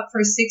show up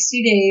for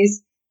 60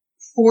 days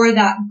for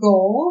that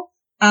goal,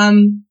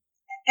 and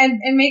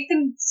make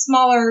them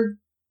smaller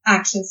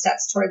action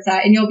steps towards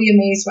that. And you'll be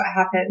amazed what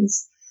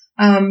happens.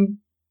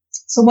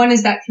 So one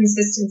is that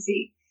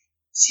consistency.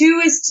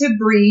 2 is to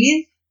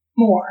breathe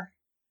more.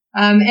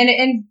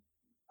 And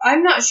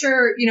I'm not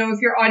sure,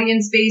 if your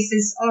audience base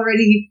is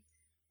already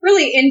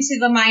really into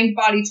the mind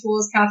body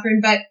tools,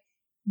 Catherine, but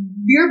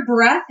your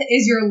breath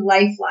is your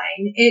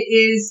lifeline. It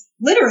is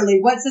literally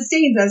what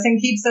sustains us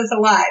and keeps us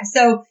alive.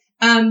 So,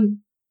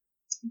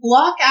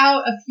 block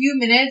out a few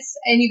minutes,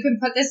 and you can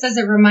put this as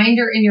a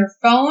reminder in your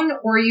phone,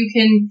 or you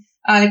can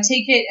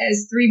take it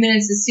as 3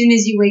 minutes as soon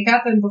as you wake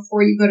up and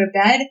before you go to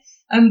bed.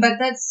 But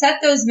set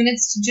those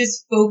minutes to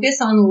just focus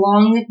on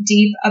long,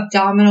 deep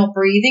abdominal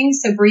breathing.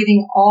 So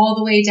breathing all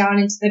the way down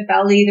into the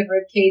belly, the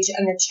rib cage,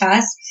 and the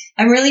chest,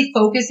 and really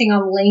focusing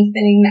on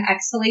lengthening the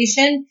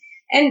exhalation.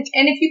 And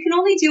if you can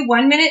only do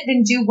 1 minute,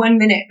 then do 1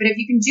 minute. But if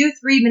you can do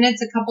 3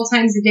 minutes a couple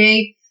times a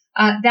day,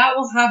 that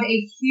will have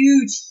a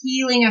huge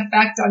healing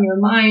effect on your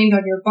mind,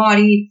 on your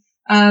body,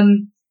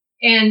 and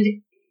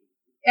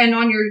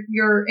on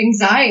your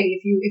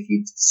anxiety if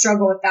you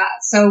struggle with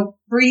that. So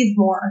breathe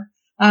more.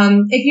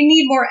 If you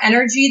need more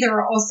energy, there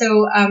are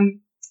also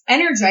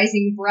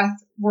energizing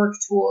breath work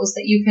tools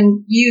that you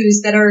can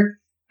use that are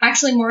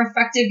actually more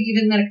effective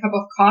even than a cup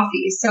of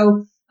coffee.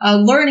 So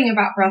learning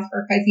about breath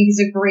work, I think, is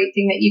a great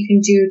thing that you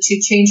can do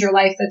to change your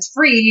life that's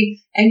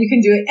free, and you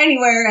can do it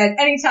anywhere at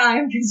any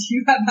time because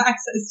you have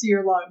access to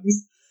your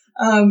lungs.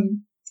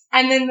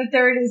 And then the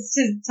third is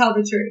to tell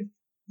the truth.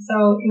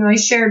 So, I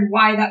shared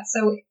why that's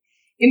so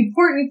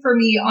important for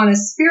me on a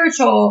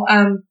spiritual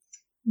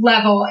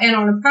level and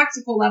on a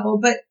practical level,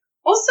 but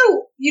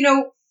also,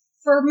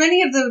 for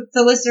many of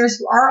the listeners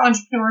who are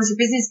entrepreneurs or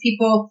business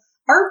people,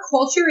 our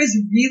culture is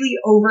really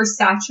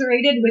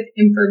oversaturated with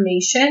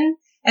information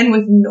and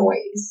with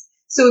noise.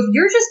 So if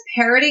you're just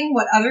parroting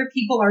what other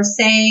people are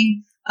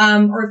saying,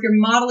 or if you're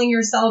modeling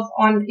yourself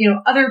on,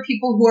 other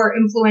people who are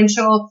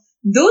influential,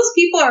 those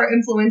people are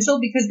influential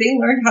because they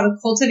learned how to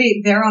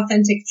cultivate their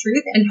authentic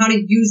truth and how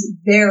to use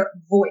their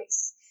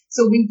voice.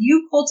 So when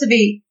you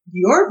cultivate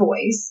your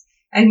voice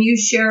and you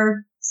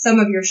share some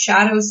of your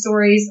shadow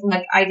stories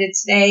like I did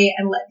today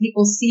and let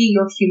people see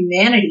your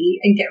humanity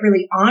and get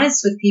really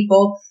honest with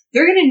people,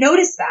 they're going to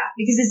notice that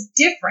because it's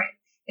different.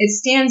 It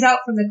stands out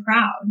from the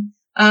crowd.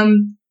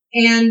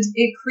 And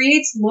it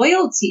creates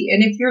loyalty.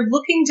 And if you're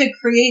looking to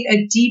create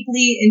a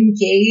deeply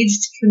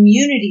engaged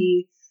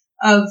community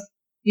of,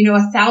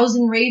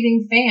 1,000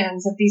 raving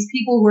fans of these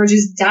people who are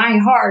just die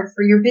hard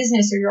for your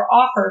business or your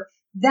offer,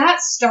 that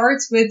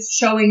starts with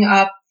showing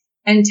up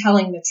and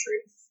telling the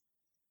truth.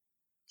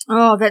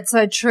 Oh, that's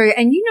so true.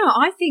 And,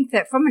 I think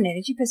that from an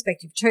energy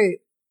perspective too,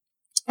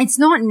 it's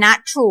not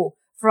natural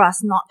for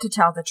us not to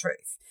tell the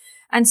truth.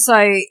 And so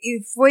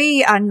if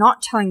we are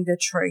not telling the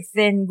truth,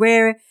 then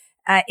we're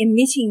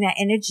emitting that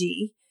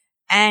energy,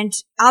 and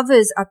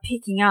others are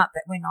picking up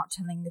that we're not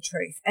telling the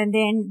truth. And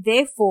then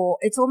therefore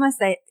it's almost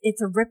that it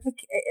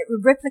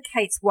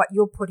replicates what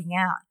you're putting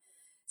out.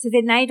 So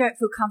then they don't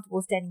feel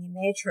comfortable standing in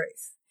their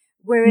truth.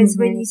 Whereas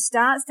when you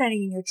start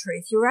standing in your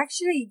truth, you're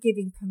actually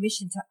giving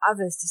permission to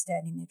others to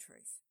stand in their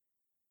truth.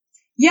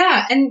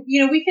 Yeah. And,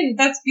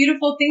 that's a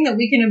beautiful thing that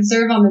we can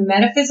observe on the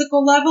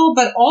metaphysical level,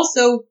 but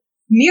also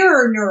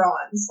mirror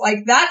neurons.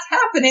 Like that's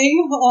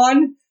happening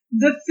on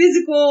the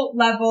physical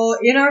level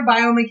in our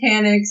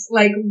biomechanics.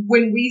 Like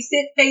when we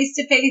sit face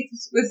to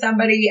face with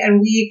somebody and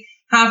we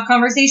have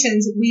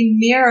conversations, we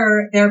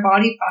mirror their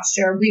body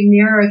posture, we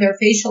mirror their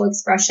facial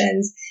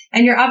expressions.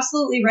 And you're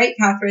absolutely right,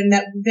 Catherine,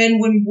 that then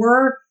when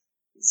we're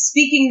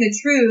speaking the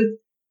truth,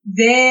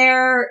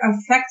 they're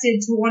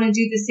affected to want to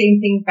do the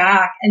same thing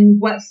back, and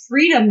what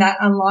freedom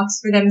that unlocks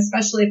for them,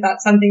 especially if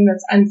that's something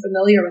that's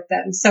unfamiliar with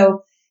them.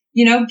 So,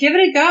 give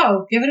it a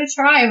go, give it a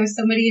try with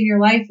somebody in your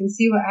life and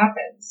see what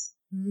happens.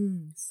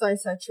 So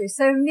true.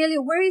 So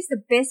Amelia, where is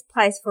the best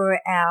place for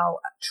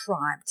our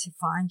tribe to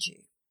find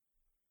you?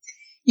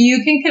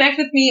 You can connect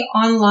with me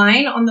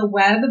online on the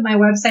web. My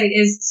website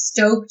is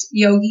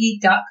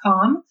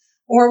stokedyogi.com,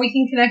 or we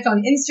can connect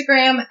on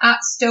Instagram at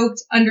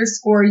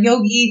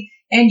stoked_yogi.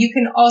 And you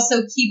can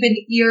also keep an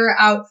ear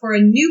out for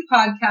a new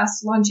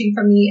podcast launching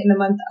from me in the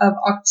month of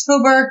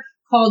October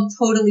called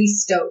Totally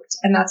Stoked.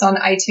 And that's on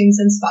iTunes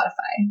and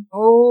Spotify.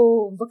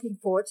 Oh, looking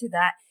forward to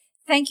that.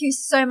 Thank you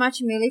so much,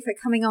 Amelia, for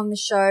coming on the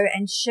show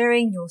and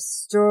sharing your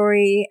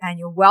story and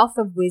your wealth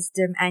of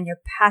wisdom and your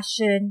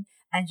passion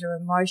and your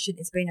emotion.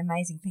 It's been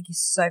amazing. Thank you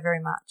so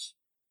very much.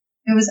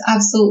 It was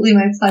absolutely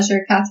my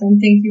pleasure, Catherine.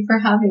 Thank you for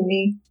having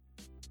me.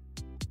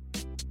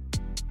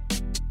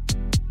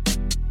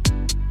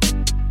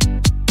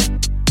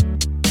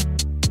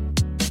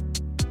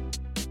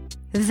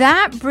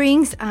 That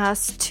brings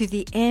us to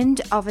the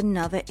end of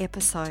another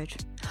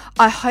episode.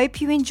 I hope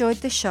you enjoyed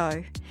the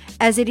show,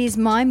 as it is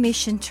my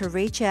mission to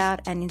reach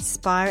out and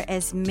inspire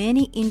as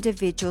many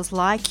individuals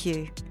like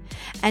you.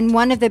 And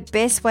one of the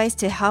best ways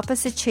to help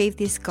us achieve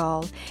this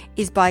goal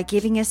is by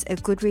giving us a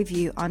good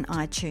review on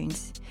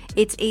iTunes.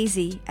 It's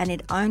easy and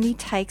it only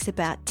takes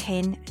about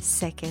 10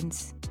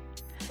 seconds.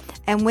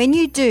 And when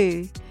you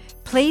do,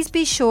 please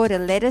be sure to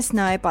let us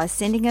know by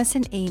sending us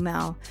an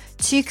email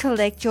to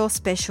collect your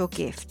special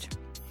gift,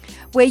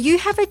 where you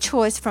have a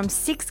choice from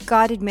 6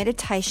 guided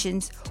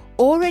meditations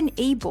or an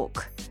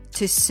ebook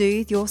to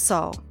soothe your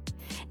soul.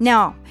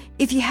 Now,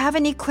 if you have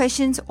any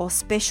questions or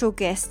special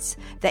guests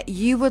that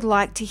you would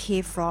like to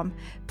hear from,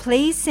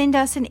 please send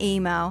us an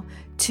email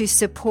to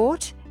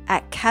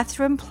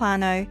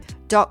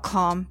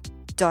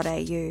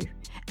support@catherineplano.com.au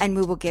and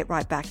we will get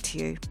right back to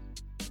you.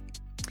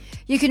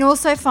 You can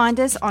also find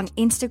us on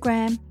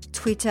Instagram,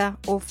 Twitter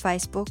or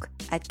Facebook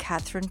at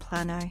Catherine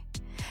Plano.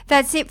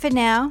 That's it for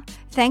now.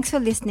 Thanks for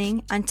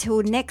listening.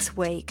 Until next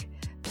week,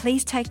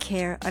 please take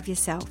care of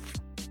yourself.